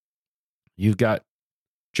 you've got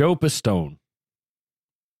Joe Pistone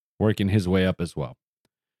working his way up as well.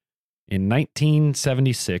 In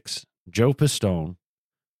 1976, Joe Pistone,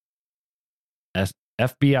 as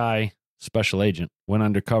FBI special agent, went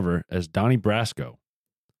undercover as Donnie Brasco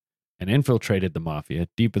and infiltrated the mafia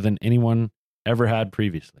deeper than anyone ever had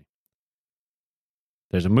previously.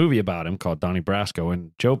 There's a movie about him called Donnie Brasco,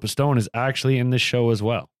 and Joe Pistone is actually in this show as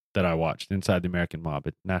well that I watched, Inside the American Mob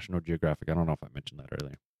at National Geographic. I don't know if I mentioned that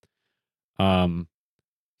earlier.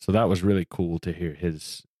 So that was really cool to hear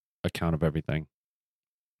his account of everything.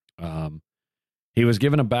 He was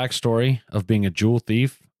given a backstory of being a jewel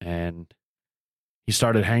thief, and he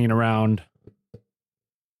started hanging around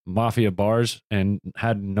mafia bars and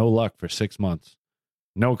had no luck for 6 months.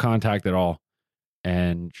 No contact at all.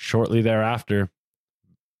 And shortly thereafter,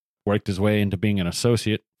 worked his way into being an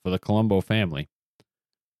associate for the Colombo family.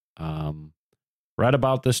 Right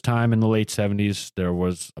about this time in the late 70s, there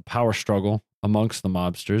was a power struggle amongst the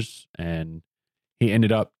mobsters, and he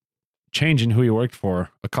ended up changing who he worked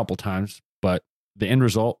for a couple times, but the end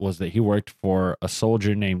result was that he worked for a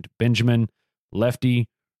soldier named Benjamin Lefty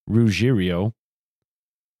Ruggiero,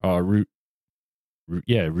 Ruggiero,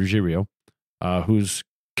 whose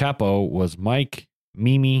capo was Mike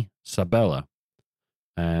Mimi Sabella.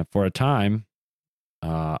 For a time,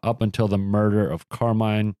 up until the murder of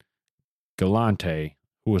Carmine Galante,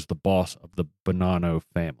 who was the boss of the Bonanno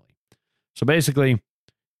family. So basically,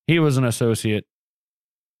 he was an associate.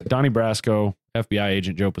 Donnie Brasco, FBI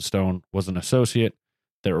agent Joe Pistone, was an associate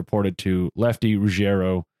that reported to Lefty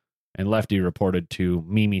Ruggiero, and Lefty reported to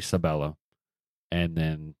Mimi Sabella. And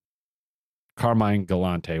then Carmine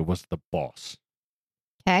Galante was the boss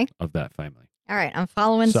of that family. All right, I'm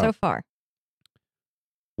following so far.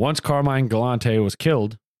 Once Carmine Galante was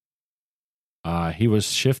killed, he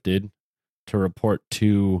was shifted to report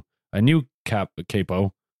to a new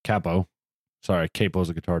capo. Sorry, capo is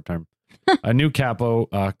a guitar term. A new capo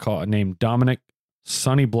named Dominic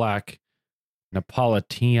Sonny Black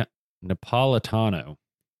Napolitano.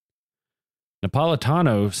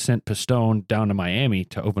 Napolitano sent Pistone down to Miami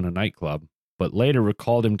to open a nightclub, but later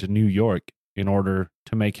recalled him to New York in order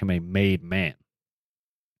to make him a made man.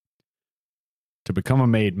 To become a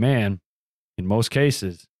made man, In most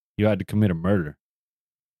cases, you had to commit a murder.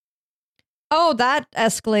 Oh, that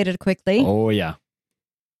escalated quickly. Oh yeah.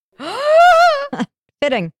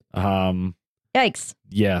 Fitting. Um. Yikes.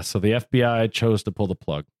 Yeah. So the FBI chose to pull the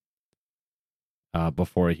plug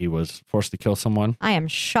before he was forced to kill someone. I am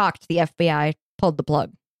shocked the FBI pulled the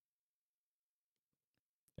plug.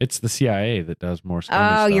 It's the CIA that does more scummy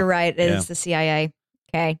Oh, stuff. you're right. It Yeah. is the CIA.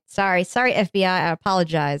 Okay. Sorry, FBI. I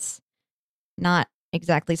apologize. Not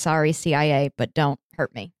exactly sorry, CIA, but don't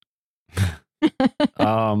hurt me.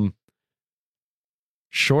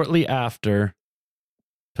 Shortly after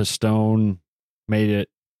Pistone made it,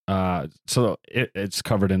 so it's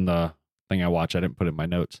covered in the thing I watch. I didn't put it in my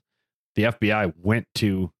notes. The FBI went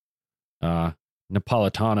to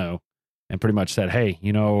Napolitano and pretty much said, "Hey,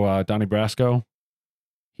 you know Donnie Brasco?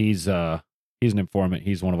 He's an informant.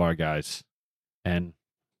 He's one of our guys." And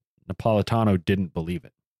Napolitano didn't believe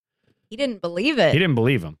it. He didn't believe it. He didn't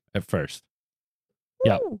believe him at first.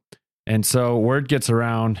 Yeah. And so word gets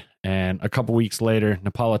around, and a couple weeks later,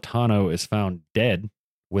 Napolitano is found dead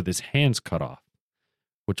with his hands cut off,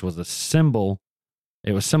 which was a symbol.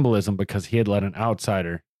 It was symbolism because he had let an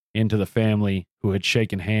outsider into the family who had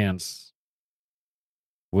shaken hands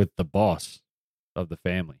with the boss of the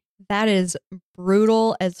family. That is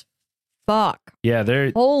brutal as fuck. Yeah,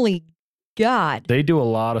 Holy God. they do a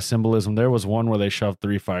lot of symbolism. There was one where they shoved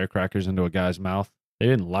 3 firecrackers into a guy's mouth. They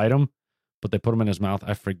didn't light them, but they put them in his mouth.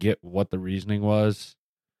 I forget what the reasoning was,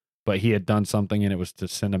 but he had done something, and it was to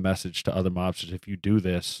send a message to other mobsters. If you do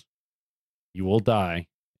this, you will die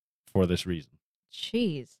for this reason.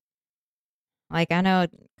 Jeez. Like, I know,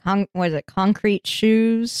 what is it, concrete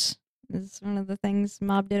shoes is one of the things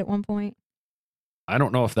Mob did at one point. I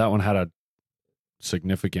don't know if that one had a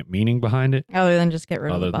significant meaning behind it. Other than just get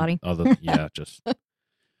rid of the body. Yeah, just.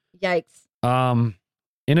 Yikes.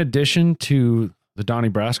 In addition to the Donnie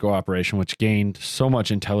Brasco operation, which gained so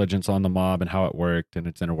much intelligence on the mob and how it worked and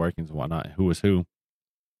its inner workings and whatnot, who was who,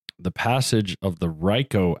 the passage of the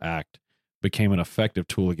RICO Act became an effective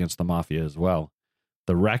tool against the mafia as well.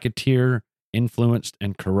 The Racketeer Influenced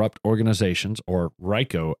and Corrupt Organizations, or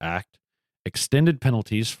RICO Act, extended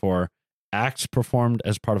penalties for acts performed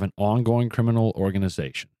as part of an ongoing criminal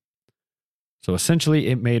organization. So essentially,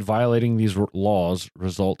 it made violating these laws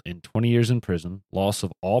result in 20 years in prison, loss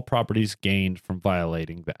of all properties gained from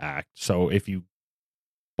violating the act. So if you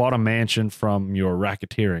bought a mansion from your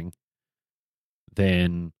racketeering,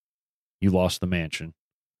 then you lost the mansion.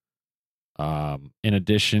 In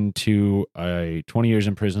addition to 20 years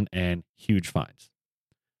in prison and huge fines.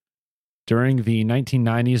 During the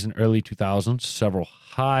 1990s and early 2000s, several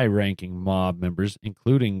high-ranking mob members,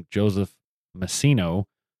 including Joseph Massino,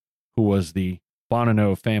 who was the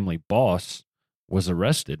Bonanno family boss, was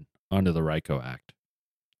arrested under the RICO Act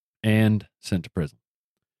and sent to prison.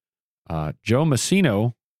 Joe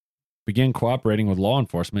Massino began cooperating with law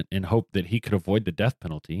enforcement in hope that he could avoid the death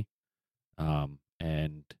penalty.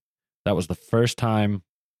 And that was the first time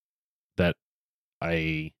that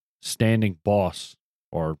a standing boss,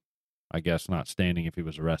 or I guess not standing if he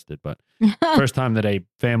was arrested, but first time that a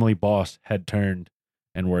family boss had turned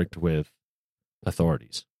and worked with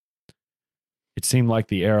authorities. It seemed like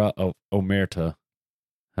the era of omerta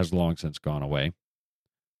has long since gone away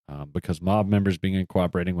because mob members began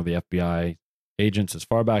cooperating with the FBI agents as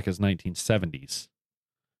far back as 1970s.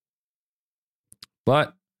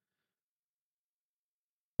 But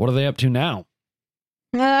what are they up to now?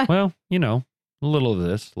 Well, you know, a little of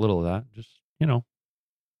this, a little of that, just, you know,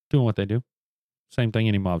 doing what they do. Same thing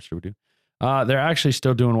any mobster would do. They're actually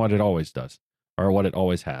still doing what it always does, or what it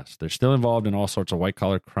always has. They're still involved in all sorts of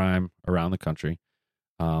white-collar crime around the country.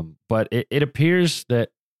 But it appears that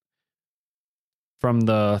from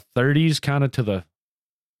the 30s kind of to the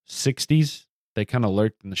 60s, they kind of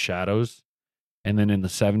lurked in the shadows. And then in the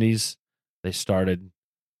 70s, they started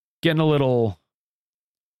getting a little,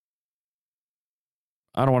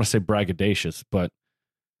 I don't want to say braggadocious, but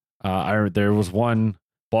there was one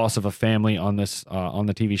boss of a family on this on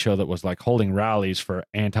the TV show that was like holding rallies for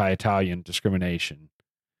anti-Italian discrimination.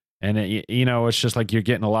 And it's just like you're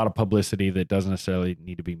getting a lot of publicity that doesn't necessarily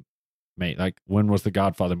need to be made. Like, when was the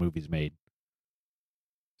Godfather movies made?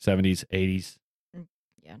 70s, 80s?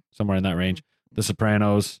 Yeah. Somewhere in that range. The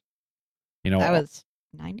Sopranos, that was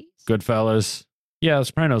 90s? Goodfellas. Yeah, The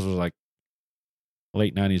Sopranos was like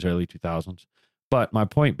late 90s, early 2000s. But my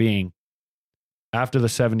point being, after the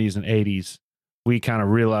 70s and 80s, we kind of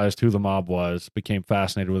realized who the mob was, became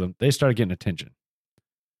fascinated with them. They started getting attention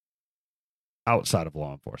outside of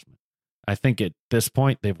law enforcement. I think at this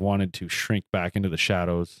point, they've wanted to shrink back into the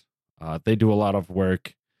shadows. They do a lot of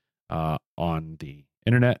work on the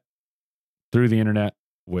internet, through the internet,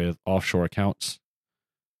 with offshore accounts.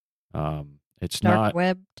 It's Dark not,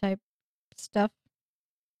 web type stuff.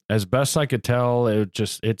 as best I could tell,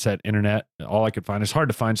 it's at internet. All I could find. It's hard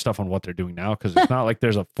to find stuff on what they're doing now because it's not like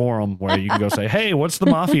there's a forum where you can go say, "Hey, what's the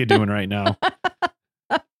mafia doing right now?"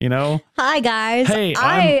 You know? Hi guys. Hey,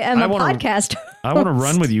 I am a podcast. I want to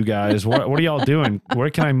run with you guys. What are y'all doing? Where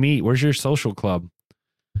can I meet? Where's your social club?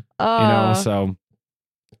 So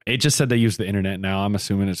it just said they use the internet now. I'm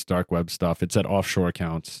assuming it's dark web stuff. It's at offshore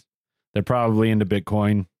accounts. They're probably into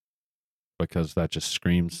Bitcoin because that just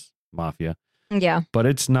screams mafia. Yeah. But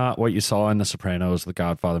it's not what you saw in The Sopranos, the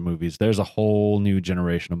Godfather movies. There's a whole new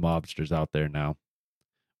generation of mobsters out there now.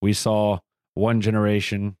 We saw one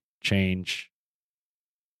generation change,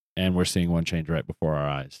 and we're seeing one change right before our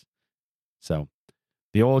eyes. So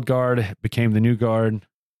the old guard became the new guard,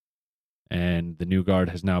 and the new guard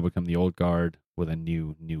has now become the old guard with a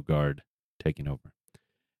new guard taking over.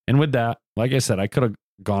 And with that, like I said, I could have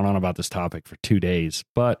gone on about this topic for 2 days,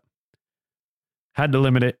 but had to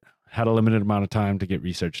limit it. Had a limited amount of time to get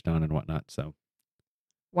research done and whatnot. So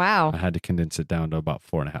Wow. I had to condense it down to about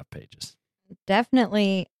 4.5 pages.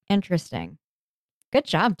 Definitely interesting. Good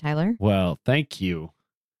job, Tyler. Well, thank you.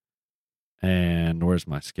 And where's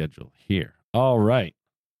my schedule? Here. All right.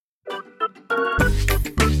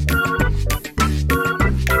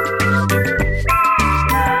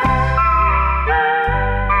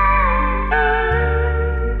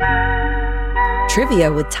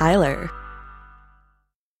 Trivia with Tyler.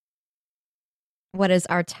 What is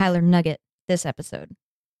our Tyler Nugget this episode?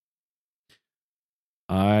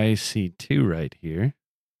 I see 2 right here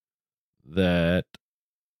that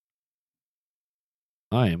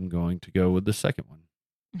I am going to go with the second one.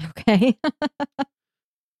 Okay.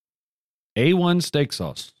 A1 steak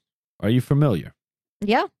sauce. Are you familiar?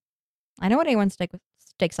 Yeah. I know what A1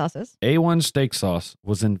 steak sauce is. A1 steak sauce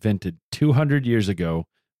was invented 200 years ago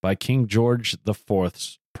by King George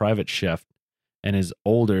IV's private chef and is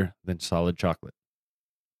older than solid chocolate.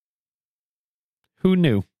 Who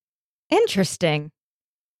knew? Interesting.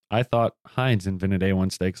 I thought Heinz invented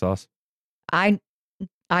A1 steak sauce. I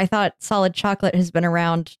thought solid chocolate has been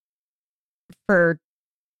around for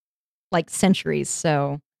like centuries,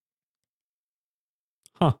 so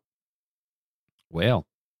Well,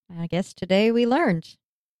 I guess today we learned.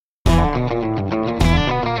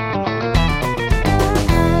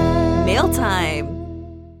 Mail time.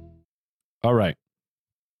 all right.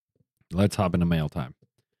 Let's hop into mail time.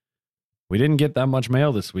 We didn't get that much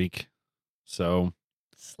mail this week. So,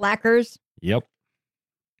 Slackers. yep.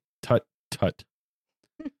 Tut.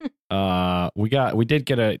 We did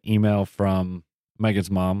get an email from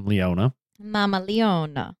Megan's mom, Leona. Mama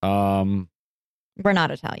Leona. We're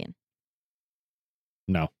not Italian.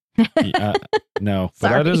 No. No. But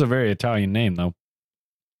Sorry. that is a very Italian name, though.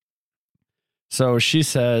 So she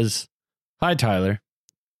says, "Hi, Tyler.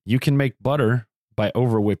 You can make butter by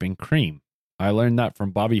over-whipping cream. I learned that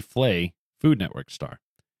from Bobby Flay, Food Network star.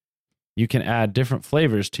 You can add different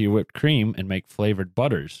flavors to your whipped cream and make flavored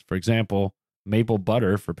butters. For example, maple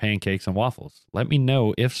butter for pancakes and waffles. Let me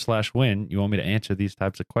know if/when you want me to answer these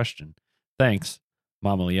types of questions. Thanks,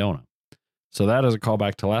 Mama Leona." So that is a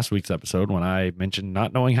callback to last week's episode when I mentioned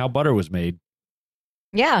not knowing how butter was made.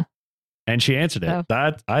 Yeah. And she answered it. Oh.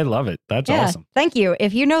 I love it. That's Yeah. awesome. Thank you.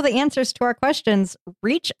 If you know the answers to our questions,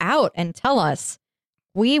 reach out and tell us.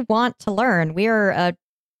 We want to learn. We are a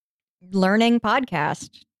learning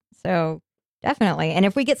podcast. So definitely. And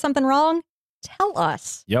if we get something wrong, tell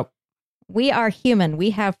us. Yep. We are human. We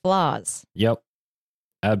have flaws. Yep.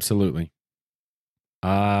 Absolutely.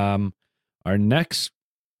 Our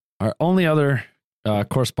only other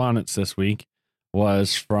correspondence this week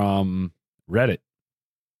was from Reddit.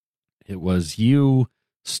 It was you,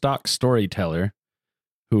 Stock Storyteller,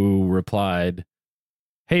 who replied,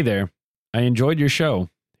 "Hey there. I enjoyed your show.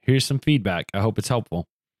 Here's some feedback. I hope it's helpful.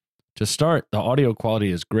 To start, the audio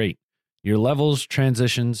quality is great. Your levels,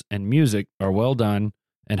 transitions, and music are well done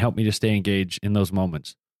and help me to stay engaged in those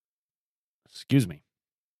moments. Excuse me.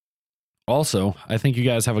 Also, I think you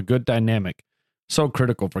guys have a good dynamic. So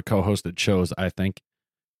critical for co-hosted shows, I think.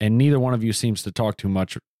 And neither one of you seems to talk too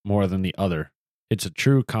much more than the other. It's a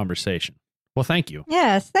true conversation." Well, thank you.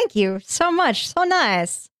 Yes. Thank you so much. So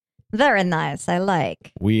nice. Very nice. I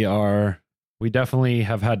like. We definitely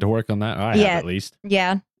have had to work on that. I have at least.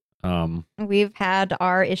 Yeah. We've had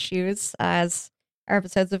our issues as our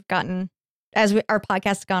episodes have gotten, our podcast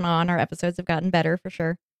has gone on, our episodes have gotten better for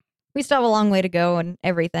sure. We still have a long way to go and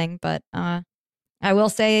everything, but I will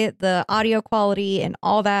say the audio quality and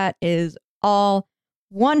all that is all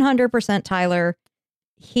 100% Tyler.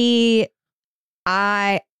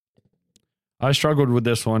 I struggled with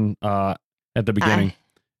this one at the beginning.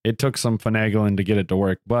 it took some finagling to get it to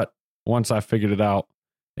work, but once I figured it out,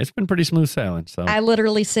 it's been pretty smooth sailing. So I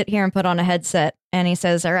literally sit here and put on a headset, and he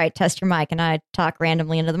says, "All right, test your mic," and I talk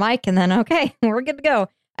randomly into the mic, and then okay, we're good to go.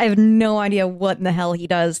 I have no idea what in the hell he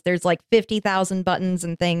does. There's like 50,000 buttons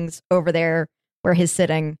and things over there where he's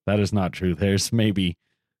sitting. that is not true. There's maybe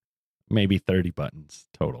 30 buttons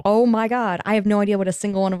total. Oh my God. I have no idea what a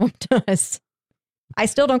single one of them does. I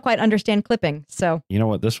still don't quite understand clipping. So, You know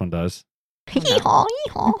what this one does? Yeehaw,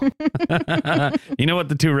 yeehaw. You know what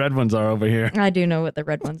the two red ones are over here? I do know what the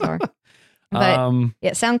red ones are. But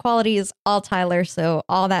yeah, sound quality is all Tyler. So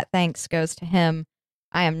all that thanks goes to him.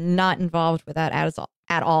 I am not involved with that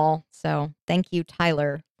at all. So thank you,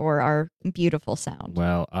 Tyler, for our beautiful sound.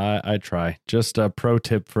 Well, I try. Just a pro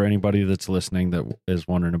tip for anybody that's listening that is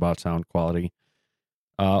wondering about sound quality.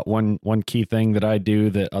 One key thing that I do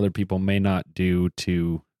that other people may not do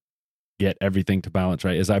to get everything to balance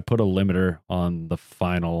right is I put a limiter on the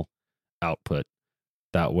final output.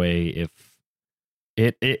 That way,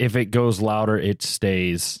 if it goes louder, it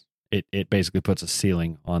stays. It basically puts a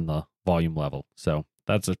ceiling on the volume level. So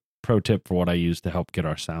that's a pro tip for what I use to help get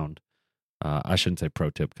our sound. I shouldn't say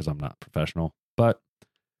pro tip because I'm not professional, but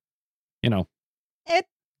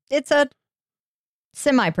It's a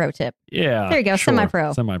semi-pro tip. yeah. There you go, sure,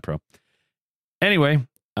 semi-pro. Semi-pro. Anyway,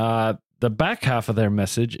 the back half of their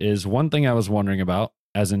message is one thing I was wondering about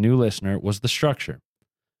as a new listener was the structure.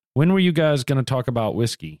 When were you guys going to talk about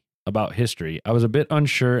whiskey, about history? I was a bit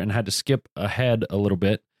unsure and had to skip ahead a little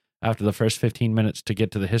bit after the first 15 minutes to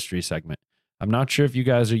get to the history segment. I'm not sure if you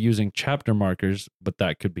guys are using chapter markers, but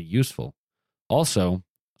that could be useful. Also,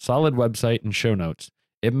 solid website and show notes.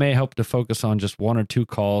 It may help to focus on just one or two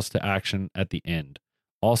calls to action at the end.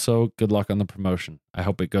 Also, good luck on the promotion. I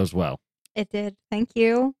hope it goes well. It did. Thank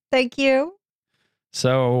you. Thank you.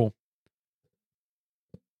 So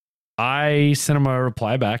I sent him a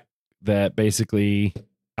reply back that basically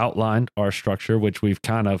outlined our structure, which we've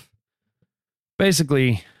kind of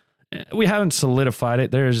basically, we haven't solidified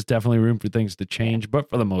it. There's definitely room for things to change, but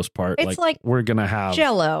for the most part, It's like we're going to have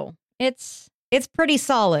Jell-O. It's pretty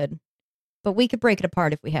solid, but we could break it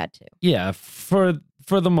apart if we had to. Yeah, for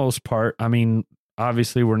the most part. I mean,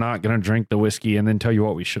 obviously, we're not going to drink the whiskey and then tell you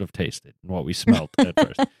what we should have tasted and what we smelled at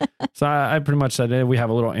first. So I pretty much said, we have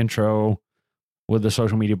a little intro with the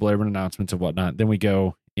social media blurb and announcements and whatnot. Then we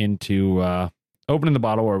go into opening the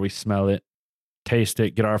bottle where we smell it, taste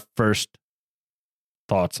it, get our first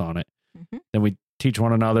thoughts on it. Mm-hmm. Then we teach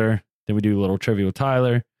one another. Then we do a little trivia with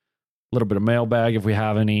Tyler, a little bit of mailbag if we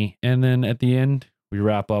have any. And then at the end, we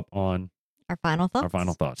wrap up on Our final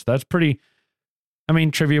thoughts. That's pretty. I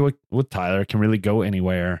mean, trivia with Tyler can really go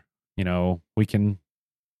anywhere. You know, we can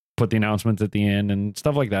put the announcements at the end and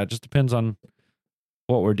stuff like that. It just depends on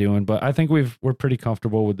what we're doing. But I think we're pretty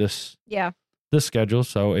comfortable with this schedule.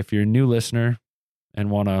 So if you're a new listener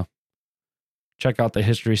and want to check out the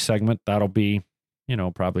history segment, that'll be,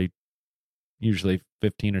 probably usually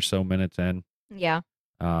 15 or so minutes in. Yeah.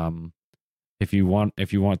 If you want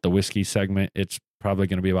the whiskey segment, it's probably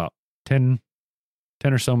going to be about 10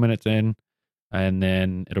 or so minutes in. And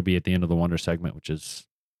then it'll be at the end of the Wonder segment, which is,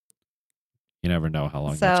 you never know how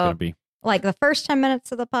long that's going to be. Like the first 10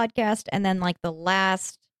 minutes of the podcast and then like the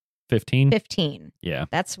last 15? 15. Yeah.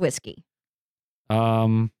 That's whiskey.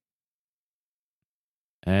 And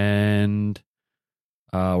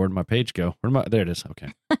where'd my page go? There it is.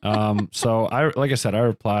 Okay. So like I said, I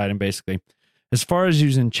replied and basically, as far as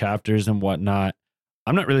using chapters and whatnot,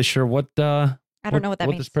 I'm not really sure what I don't know what that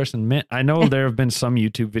means. This person meant. I know there have been some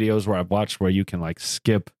YouTube videos where I've watched where you can like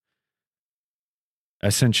skip.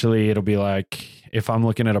 Essentially, it'll be like if I'm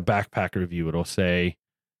looking at a backpack review, it'll say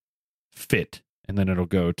fit, and then it'll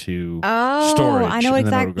go to storage. I know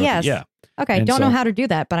exactly. Yes. Yeah. Okay. And Don't know how to do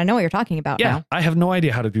that, but I know what you're talking about now. I have no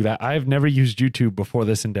idea how to do that. I've never used YouTube before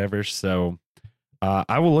this endeavor, so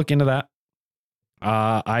I will look into that.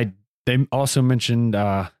 They also mentioned.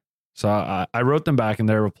 So I wrote them back, and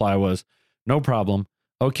their reply was, "No problem.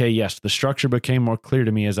 Okay, yes, the structure became more clear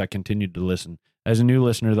to me as I continued to listen. As a new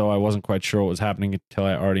listener, though, I wasn't quite sure what was happening until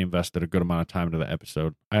I already invested a good amount of time into the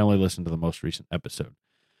episode. I only listened to the most recent episode.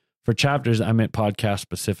 For chapters, I meant podcast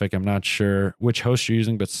specific. I'm not sure which host you're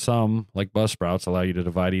using, but some, like Buzzsprouts, allow you to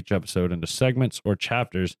divide each episode into segments or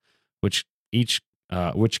chapters, which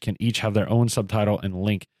can each have their own subtitle and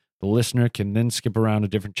link. The listener can then skip around to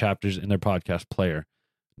different chapters in their podcast player.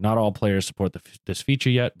 Not all players support this feature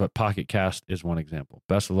yet, but Pocket Cast is one example.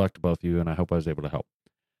 Best of luck to both of you, and I hope I was able to help."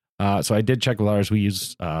 So I did check with ours. We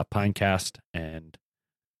use Pinecast, and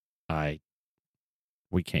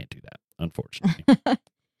we can't do that, unfortunately.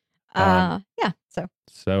 Yeah. So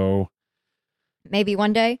So maybe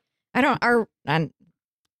one day.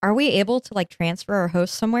 are we able to like transfer our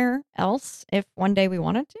host somewhere else if one day we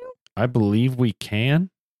wanted to? I believe we can,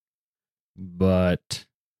 but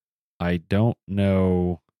I don't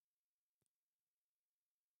know.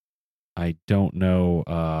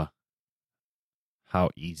 How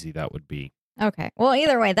easy that would be. Okay. Well,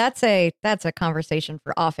 either way, that's a conversation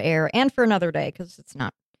for off air and for another day because it's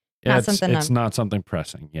not Yeah, something it's not something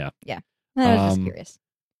pressing. Yeah. I was just curious.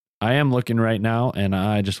 I am looking right now, and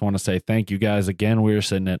I just want to say thank you guys again. We're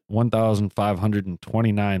sitting at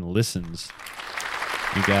 1,529 listens.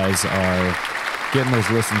 You guys are getting those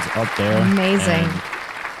listens up there. Amazing.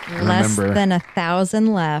 And Less remember- than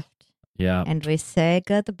 1,000 left, Yeah, and we say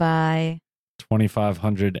goodbye.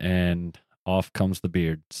 2,500 and off comes the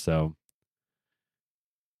beard. So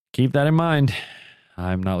keep that in mind.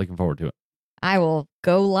 I'm not looking forward to it. I will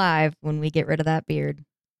go live when we get rid of that beard.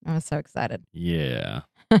 I'm so excited. Yeah.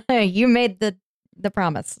 You made the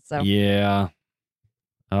promise. So Yeah.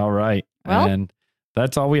 All right. Well- and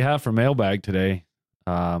that's all we have for mailbag today.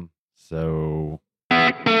 So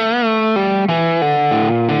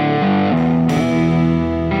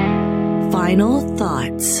Final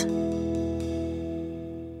thoughts.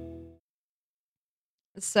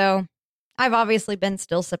 So I've obviously been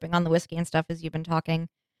still sipping on the whiskey and stuff as you've been talking.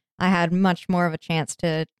 I had much more of a chance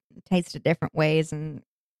to taste it different ways and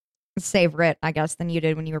savor it, I guess, than you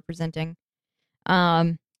did when you were presenting.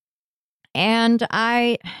 And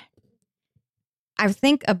I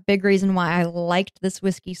think a big reason why I liked this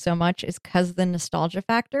whiskey so much is because of the nostalgia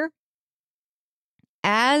factor.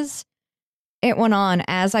 As it went on,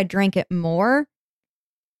 as I drank it more,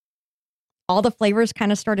 all the flavors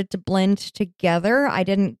kind of started to blend together. I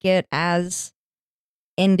didn't get as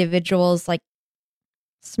individuals like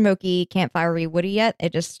smoky, campfirey, woody yet.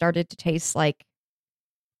 It just started to taste like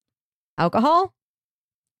alcohol.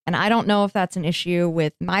 And I don't know if that's an issue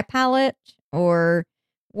with my palate or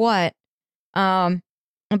what.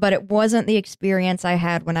 But it wasn't the experience I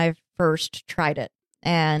had when I first tried it.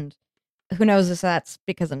 And who knows if that's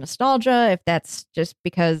because of nostalgia, if that's just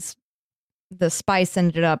because the spice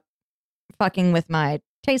ended up fucking with my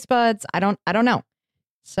taste buds. I don't know.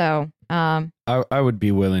 So, I would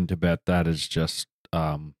be willing to bet that is just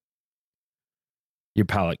your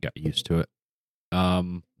palate got used to it.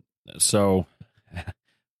 So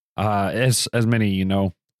as many of you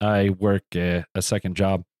know, I work a second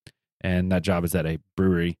job, and that job is at a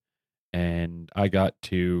brewery, and I got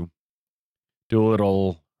to do a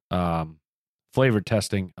little flavor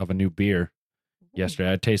testing of a new beer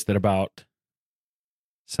yesterday. I tasted about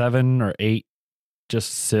 7 or 8 just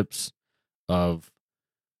sips of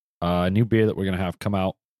a new beer that we're gonna have come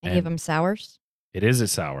out. any of them sours? It is a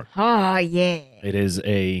sour. Oh, yeah. It is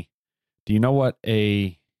a. Do you know what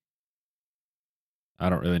a? I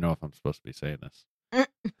don't really know if I'm supposed to be saying this.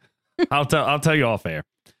 I'll tell you off air.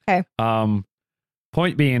 Okay.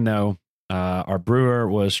 Point being though, our brewer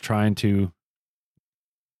was trying to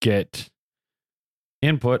get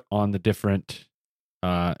input on the different.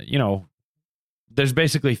 There's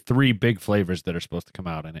basically 3 big flavors that are supposed to come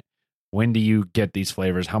out in it. When do you get these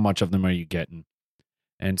flavors? How much of them are you getting?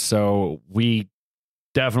 And so we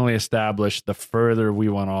definitely established the further we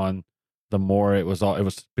went on, the more it was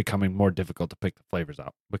becoming more difficult to pick the flavors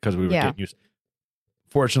out because we were getting used.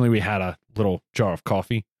 Fortunately, we had a little jar of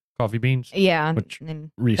coffee beans. Yeah. Which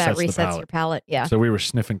and resets that the resets palate. your palate. Yeah. So we were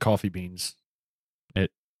sniffing coffee beans.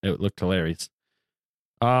 It looked hilarious.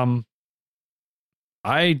 If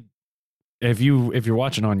you're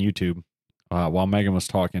watching on YouTube, while Megan was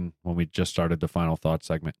talking when we just started the final thought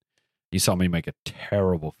segment, you saw me make a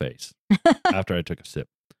terrible face after I took a sip.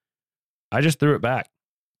 I just threw it back.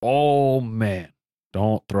 Oh man,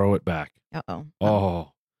 don't throw it back.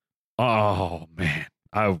 Uh-oh. Oh man,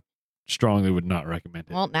 I strongly would not recommend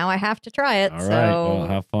it. Well, now I have to try it. All so right, well,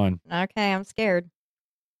 have fun. Okay, I'm scared.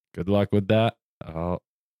 Good luck with that.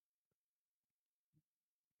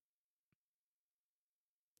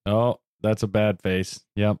 Oh, that's a bad face.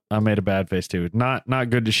 Yep, I made a bad face too. Not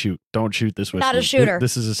good to shoot. Don't shoot this whiskey. Not a shooter.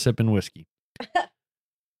 This is a sipping whiskey.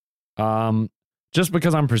 Just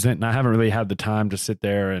because I'm presenting, I haven't really had the time to sit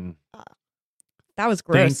there and That was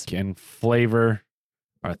gross. think and savor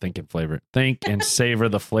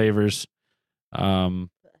the flavors. So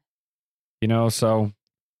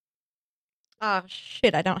Oh,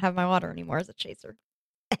 shit. I don't have my water anymore as a chaser.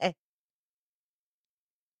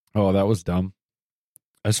 oh, that was dumb.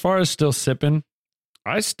 As far as still sipping,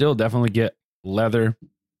 I still definitely get leather.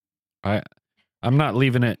 I'm not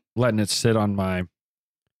letting it sit on the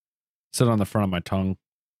front of my tongue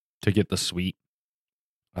to get the sweet.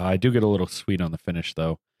 I do get a little sweet on the finish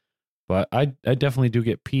though, but I definitely do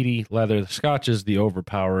get peaty leather. The Scotch is the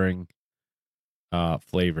overpowering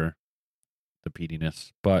flavor, the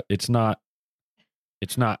peatiness, but it's not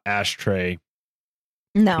ashtray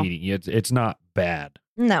No, peaty. It's not bad.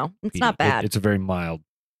 no, it's peaty. not bad. It's a very mild,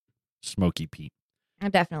 smoky peat.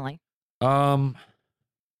 Definitely. I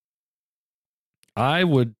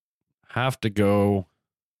would have to go.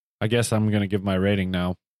 I guess I'm gonna give my rating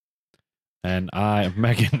now. And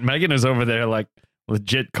Megan is over there like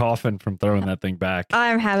legit coughing from throwing that thing back.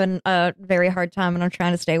 I'm having a very hard time, and I'm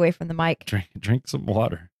trying to stay away from the mic. Drink some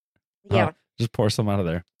water. Yeah. Just pour some out of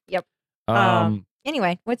there. Yep.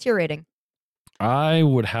 Anyway, what's your rating? I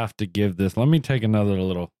would have to give this. Let me take another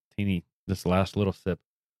this last little sip.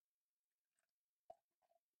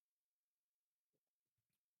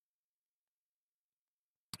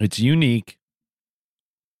 It's unique.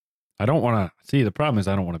 I don't want to see. The problem is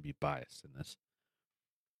I don't want to be biased in this.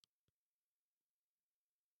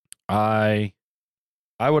 I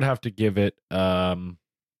would have to give it. I'd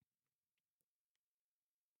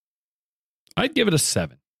give it a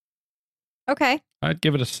 7. Okay. I'd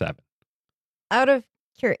give it a 7. Out of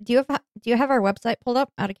do you have our website pulled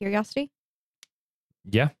up? Out of curiosity.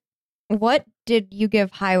 Yeah. What did you give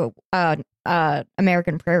High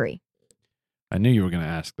American Prairie? I knew you were going to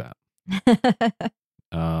ask that.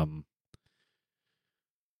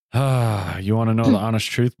 You want to know the honest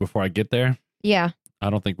truth before I get there? Yeah. I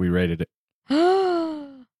don't think we rated it.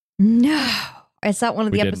 No. Is that one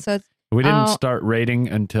of We the didn't. episodes? We didn't start rating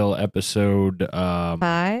until episode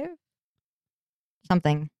 5?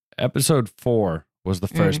 Something. Episode 4 was the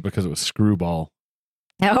first because it was Screwball.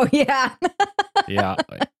 Oh yeah. Yeah.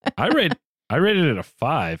 I rated it a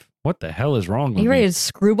 5. What the hell is wrong with You me? rated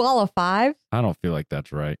Screwball a 5? I don't feel like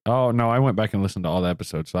that's right. Oh no, I went back and listened to all the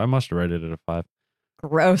episodes, so I must have rated it a 5.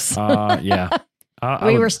 Gross. Yeah.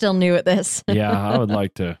 We were still new at this. Yeah, I would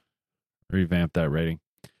like to revamp that rating.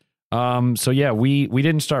 So yeah, we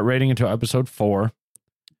didn't start rating until episode 4.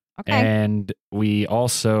 Okay. And we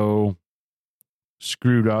also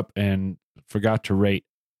screwed up and forgot to rate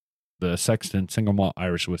the Sexton Single Malt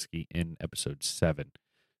Irish Whiskey in episode 7.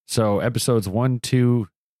 So episodes 1, 2,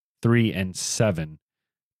 3, and 7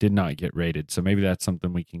 did not get rated. So maybe that's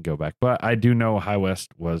something we can go back. But I do know High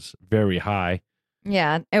West was very high.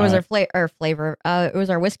 Yeah, it was our flavor. It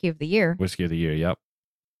was our whiskey of the year. Whiskey of the year, yep.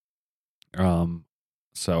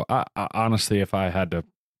 So I honestly, if I had to,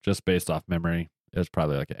 just based off memory, it was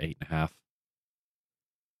probably like an 8.5.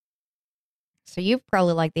 So you've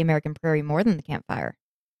probably liked the American Prairie more than the Campfire.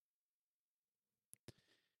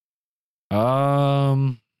 I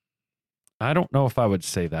don't know if I would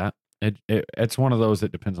say that. It's one of those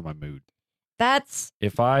that depends on my mood. That's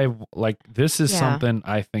If I like, this is something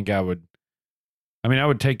I think I would. I mean, I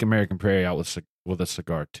would take American Prairie out with a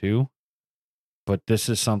cigar too, but this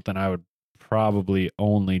is something I would probably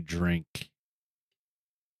only drink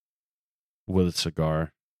with a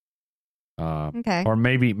cigar. okay. Or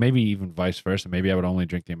maybe even vice versa. Maybe I would only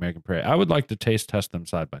drink the American Prairie. I would like to test them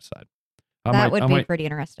side by side. That would be pretty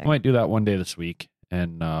interesting. I might do that one day this week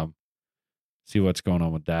and see what's going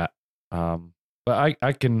on with that. But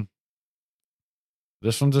I can.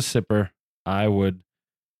 This one's a sipper. I would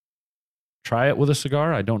try it with a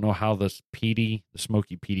cigar. I don't know how the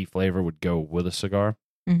smoky peaty flavor would go with a cigar.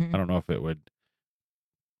 Mm-hmm. I don't know if it would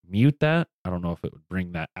mute that. I don't know if it would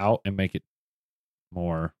bring that out and make it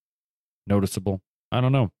more noticeable. I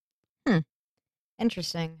don't know.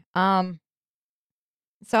 Interesting.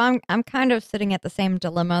 So I'm kind of sitting at the same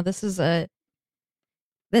dilemma. This isn't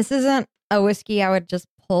a whiskey I would just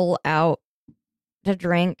pull out to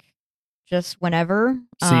drink just whenever.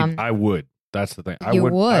 See, I would. That's the thing. I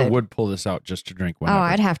would pull this out just to drink whenever. Oh,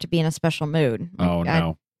 I'd have to be in a special mood. Oh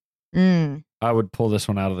no. I would pull this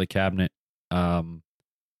one out of the cabinet. Same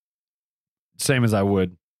as I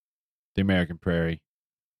would the American Prairie.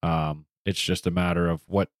 It's just a matter of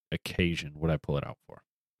what occasion would I pull it out for.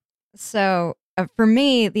 So for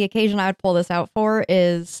me, the occasion I would pull this out for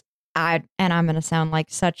is and I'm going to sound like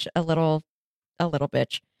such a little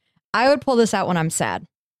bitch. I would pull this out when I'm sad.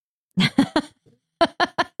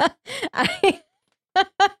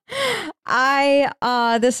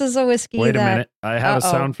 This is a whiskey. Wait a minute. I have a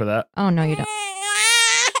sound for that. Oh no, you don't.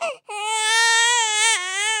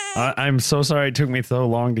 I'm so sorry it took me so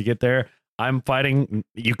long to get there. I'm fighting.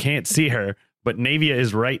 You can't see her, but Navia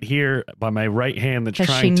is right here by my right hand that's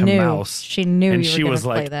trying to mouse. She knew and you she were was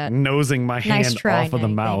like that. nosing my hand Nice try, off of the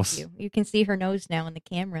Nay. mouse. Thank you. You can see her nose now in the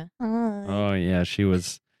camera. Oh yeah, she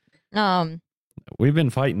was. We've been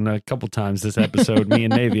fighting a couple times this episode. Me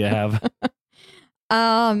and Navia have.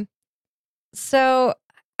 So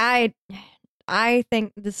I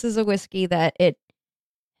think this is a whiskey that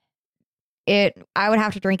I would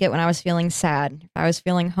have to drink it when I was feeling sad. If I was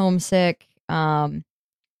feeling homesick,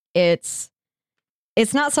 It's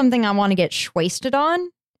not something I want to get wasted on,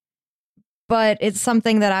 but it's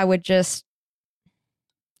something that I would just,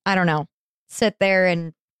 I don't know, sit there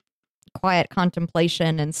in quiet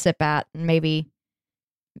contemplation and sip at, and maybe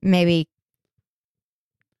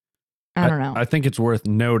I don't know. I think it's worth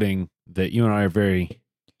noting that you and I are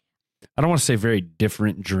I don't want to say very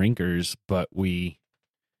different drinkers, but we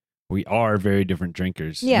are very different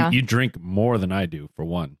drinkers. Yeah. You drink more than I do, for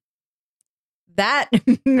one. That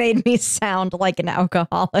made me sound like an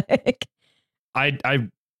alcoholic.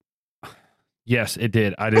 Yes, it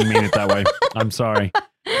did. I didn't mean it that way. I'm sorry.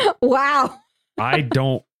 Wow. I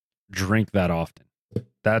don't drink that often.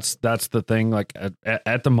 That's the thing. Like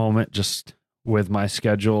at the moment, just with my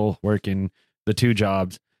schedule, working the 2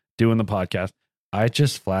 jobs, doing the podcast, I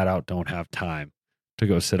just flat out don't have time to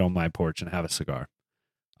go sit on my porch and have a cigar.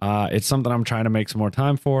 It's something I'm trying to make some more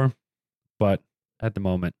time for, but at the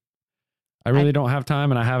moment, I really don't have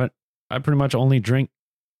time, and I pretty much only drink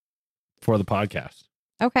for the podcast.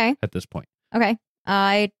 Okay. At this point. Okay.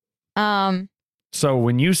 So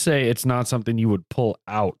when you say it's not something you would pull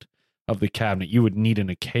out of the cabinet, you would need an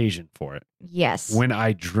occasion for it. Yes. When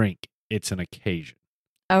I drink, it's an occasion.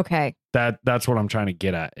 Okay. That's what I'm trying to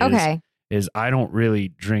get at. Is I don't really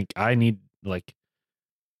drink. I need, like,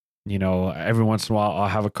 every once in a while I'll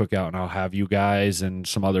have a cookout and I'll have you guys and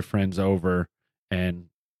some other friends over, and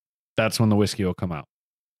that's when the whiskey will come out.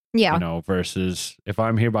 Yeah. Versus if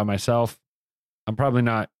I'm here by myself, I'm probably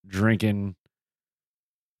not drinking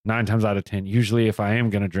 9 times out of 10. Usually if I am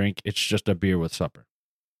going to drink, it's just a beer with supper.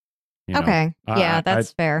 Okay. Yeah,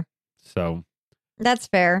 that's fair. So that's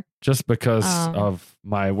fair. Just because of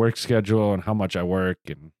my work schedule and how much I work,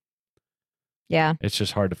 and yeah, it's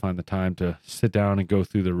just hard to find the time to sit down and go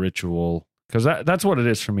through the ritual, because that's what it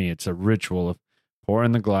is for me. It's a ritual of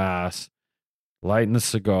pouring the glass, lighting the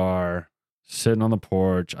cigar, sitting on the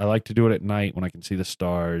porch. I like to do it at night when I can see the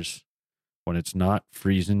stars, when it's not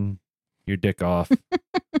freezing your dick off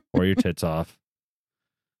or your tits off.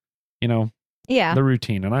 Yeah. The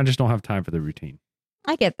routine, and I just don't have time for the routine.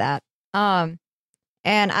 I get that. And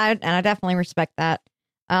I definitely respect that.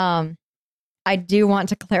 I do want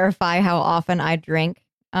to clarify how often I drink,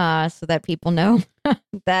 so that people know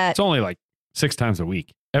that it's only like 6 times a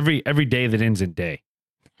week. Every day that ends in day.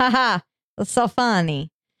 Haha, that's so funny.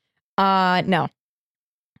 No.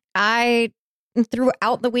 I,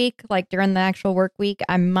 throughout the week, like during the actual work week,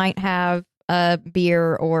 I might have a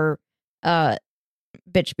beer or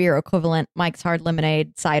bitch beer equivalent, Mike's Hard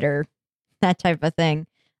Lemonade, cider, that type of thing,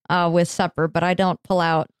 with supper. But I don't pull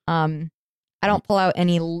out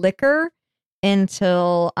any liquor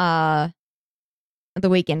until the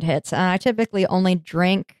weekend hits. And I typically only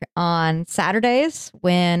drink on Saturdays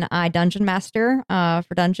when I dungeon master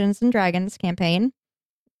for Dungeons and Dragons campaign,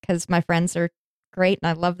 because my friends are great and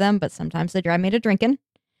I love them, but sometimes they drive me to drinking.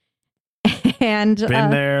 And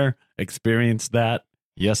been there, experienced that.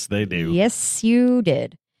 Yes, they do. Yes, you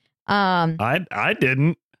did. I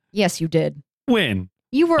didn't. Yes, you did. When?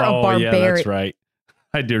 You were a barbarian. Yeah, that's right.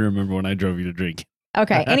 I do remember when I drove you to drink.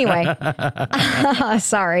 Okay. Anyway,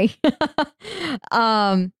 sorry.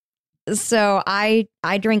 So I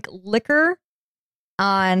drink liquor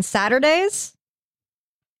on Saturdays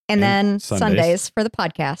and then Sundays for the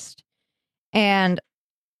podcast. And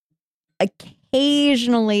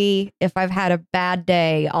occasionally, if I've had a bad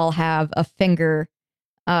day, I'll have a finger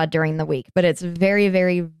during the week, but it's very,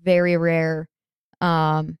 very, very rare.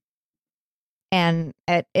 And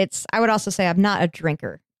I would also say I'm not a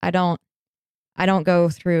drinker. I don't go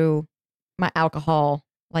through my alcohol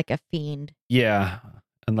like a fiend. Yeah,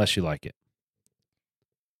 unless you like it.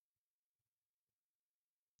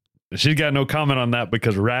 She's got no comment on that,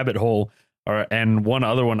 because Rabbit Hole and one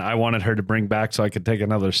other one I wanted her to bring back so I could take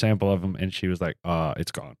another sample of them, and she was like,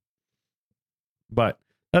 it's gone. But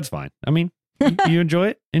that's fine. I mean, you enjoy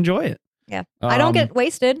it? Enjoy it. Yeah. I don't get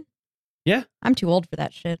wasted. Yeah. I'm too old for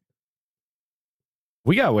that shit.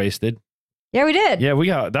 We got wasted. Yeah, we did.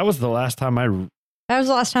 Yeah, that was the last time That was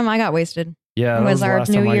the last time I got wasted. Yeah, it was the our last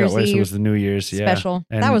New time I got Year's wasted Eve was the New Year's special.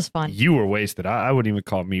 And that was fun. You were wasted. I wouldn't even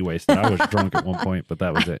call me wasted. I was drunk at one point, but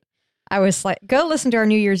that was it. I was like, go listen to our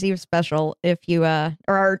New Year's Eve special if you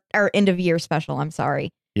or our end of year special. I'm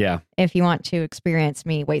sorry. Yeah. If you want to experience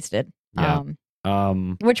me wasted. Yeah.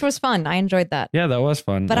 Which was fun. I enjoyed that. Yeah, that was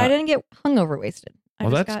fun. But I didn't get hungover wasted.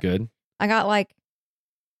 That's good. I got like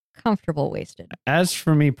comfortable wasted. As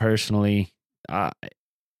for me personally, I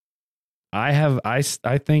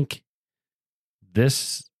think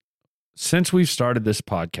this, since we've started this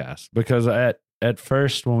podcast, because at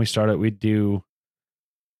first when we started, we'd do,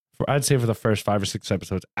 I'd say for the first 5 or 6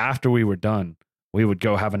 episodes, after we were done, we would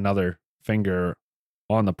go have another finger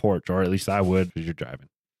on the porch, or at least I would as you're driving.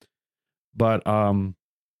 But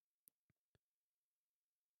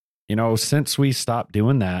since we stopped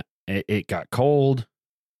doing that, it got cold.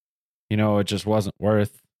 It just wasn't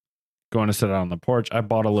worth going to sit out on the porch. I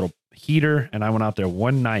bought a little heater and I went out there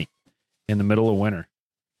one night in the middle of winter.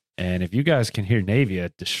 And if you guys can hear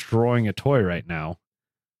Navia destroying a toy right now,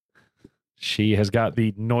 she has got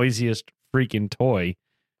the noisiest freaking toy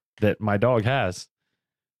that my dog has.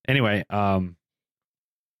 Anyway,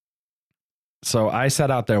 so I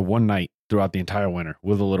sat out there one night throughout the entire winter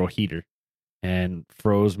with a little heater and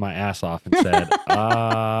froze my ass off and said,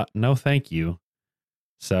 no, thank you.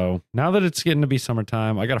 So now that it's getting to be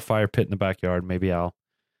summertime, I got a fire pit in the backyard. Maybe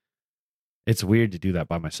it's weird to do that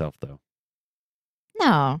by myself though.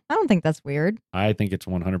 No, I don't think that's weird. I think it's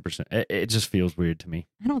 100%. It just feels weird to me.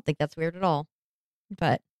 I don't think that's weird at all.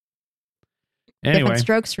 But anyway, different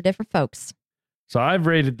strokes for different folks. So I've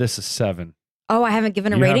rated this a 7. Oh, I haven't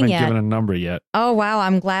given a You rating haven't yet. given a number yet. Oh, wow.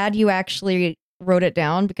 I'm glad you actually wrote it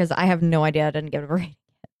down because I have no idea I didn't give it a rating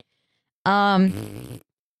yet.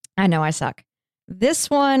 I know I suck. This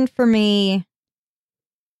one for me.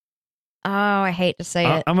 Oh, I hate to say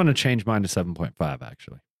it. I'm going to change mine to 7.5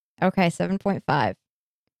 actually. Okay, 7.5.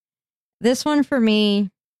 This one for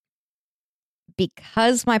me,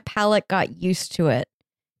 because my palate got used to it,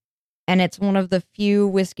 and it's one of the few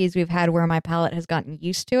whiskeys we've had where my palate has gotten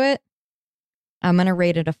used to it, I'm going to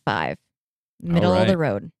rate it a 5. Middle of the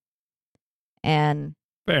road. And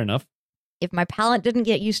fair enough. If my palate didn't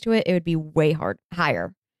get used to it, it would be way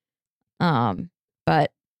higher.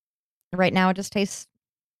 But right now it just tastes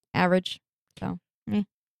average. So,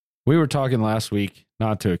 We were talking last week,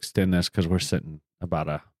 not to extend this because we're sitting about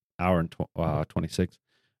an hour and 26,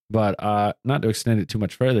 but not to extend it too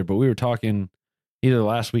much further, but we were talking either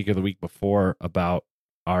last week or the week before about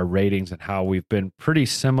our ratings and how we've been pretty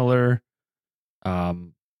similar.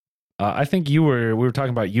 I think we were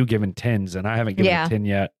talking about you giving 10s and I haven't given a 10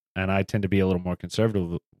 yet. And I tend to be a little more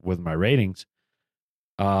conservative with my ratings.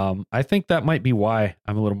 I think that might be why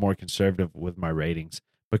I'm a little more conservative with my ratings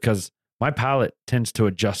because my palate tends to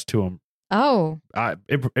adjust to them. Oh,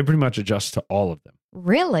 it pretty much adjusts to all of them.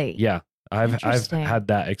 Really? Yeah. I've had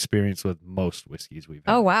that experience with most whiskeys we've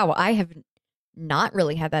had. Oh, wow. I have not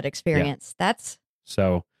really had that experience. Yeah.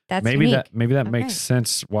 That's maybe unique. that makes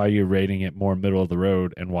sense why you're rating it more middle of the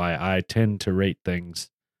road and why I tend to rate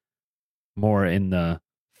things more in the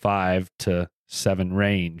 5 to 7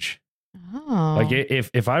 range. Oh. Like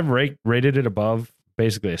if I've rated it above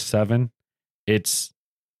basically a 7, it's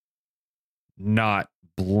not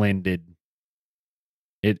blended.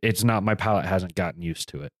 It's not, my palate hasn't gotten used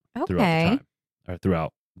to it throughout the time or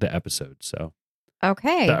throughout the episode. So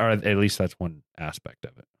okay, or at least that's one aspect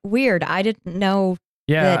of it. Weird. I didn't know.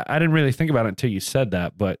 Yeah, I didn't really think about it until you said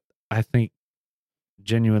that, but I think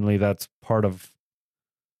genuinely that's part of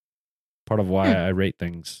why I rate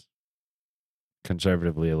things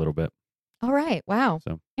conservatively a little bit. All right. Wow.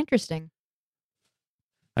 So interesting.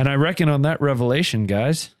 And I reckon on that revelation,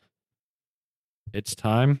 guys, it's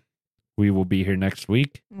time. We will be here next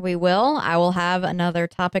week. We will. I will have another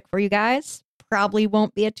topic for you guys. Probably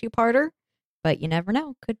won't be a 2-parter, but you never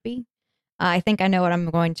know. Could be. I think I know what I'm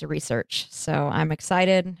going to research. So I'm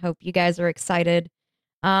excited. Hope you guys are excited.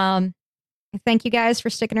 Thank you guys for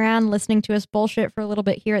sticking around, listening to us bullshit for a little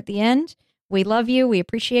bit here at the end. We love you. We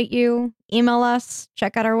appreciate you. Email us.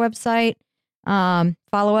 Check out our website.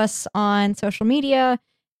 Follow us on social media.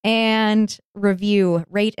 And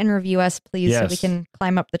rate and review us, please, so we can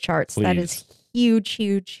climb up the charts. Please. That is huge,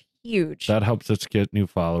 huge, huge. That helps us get new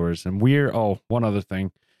followers. And one other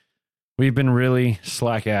thing. We've been really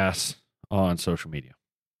slack ass on social media.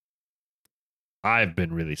 I've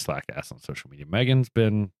been really slack ass on social media. Megan's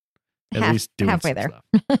been at least doing halfway some there.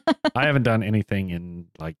 Stuff. I haven't done anything in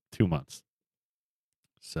like 2 months.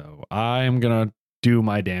 So I am going to do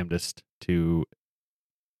my damnedest to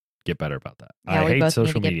get better about that. Yeah, I hate social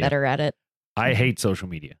need to media. Get better at it. I hate social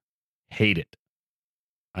media. Hate it.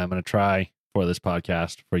 I'm going to try for this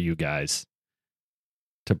podcast for you guys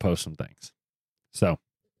to post some things. So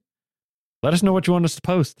let us know what you want us to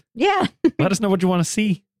post. Yeah. Let us know what you want to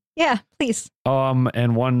see. Yeah, please.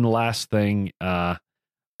 And one last thing. I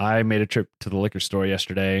made a trip to the liquor store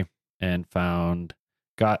yesterday and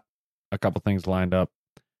got a couple things lined up.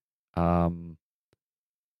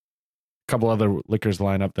 Couple other liquors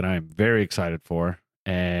lined up that I am very excited for,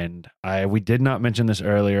 and we did not mention this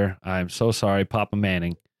earlier. I'm so sorry, Papa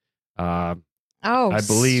Manning. I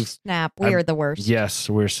believe snap. We are the worst. Yes,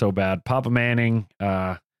 we're so bad. Papa Manning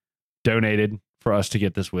donated for us to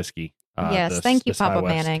get this whiskey, Yes, thank you, this High Papa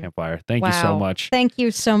West Manning. Campfire. Thank you so much. Thank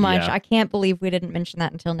you so much. Yeah. I can't believe we didn't mention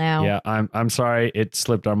that until now. Yeah, I'm sorry it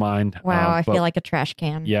slipped our mind. Wow, I but feel like a trash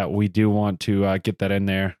can. yeah, we do want to get that in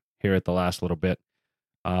there here at the last little bit.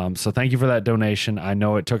 So thank you for that donation. I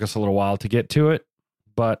know it took us a little while to get to it,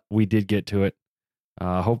 but we did get to it.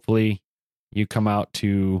 Hopefully you come out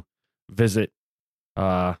to visit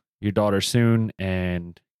your daughter soon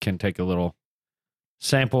and can take a little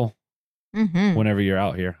sample Mm-hmm. whenever you're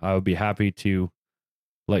out here. I would be happy to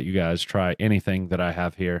let you guys try anything that I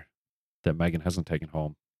have here that Megan hasn't taken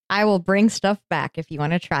home. I will bring stuff back if you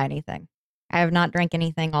want to try anything. I have not drank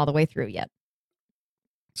anything all the way through yet.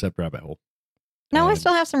 Except Rabbit Hole. No, I And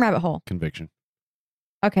still have some Rabbit Hole. Conviction.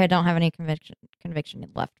 Okay, I don't have any conviction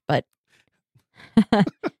left, but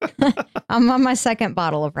I'm on my second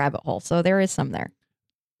bottle of Rabbit Hole, so there is some there.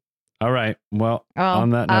 All right. Well, Oh, on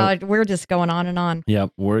that note, we're just going on and on. yeah,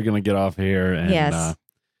 we're going to get off here and Yes.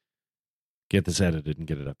 get this edited and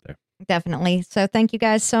get it up there. Definitely. So thank you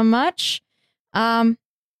guys so much.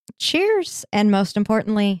 Cheers. And most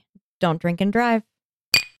importantly, don't drink and drive.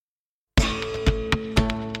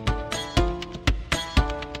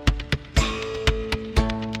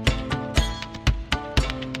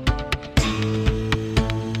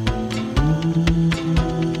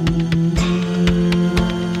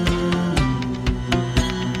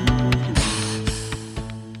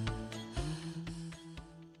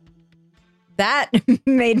 That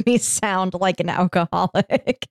made me sound like an alcoholic.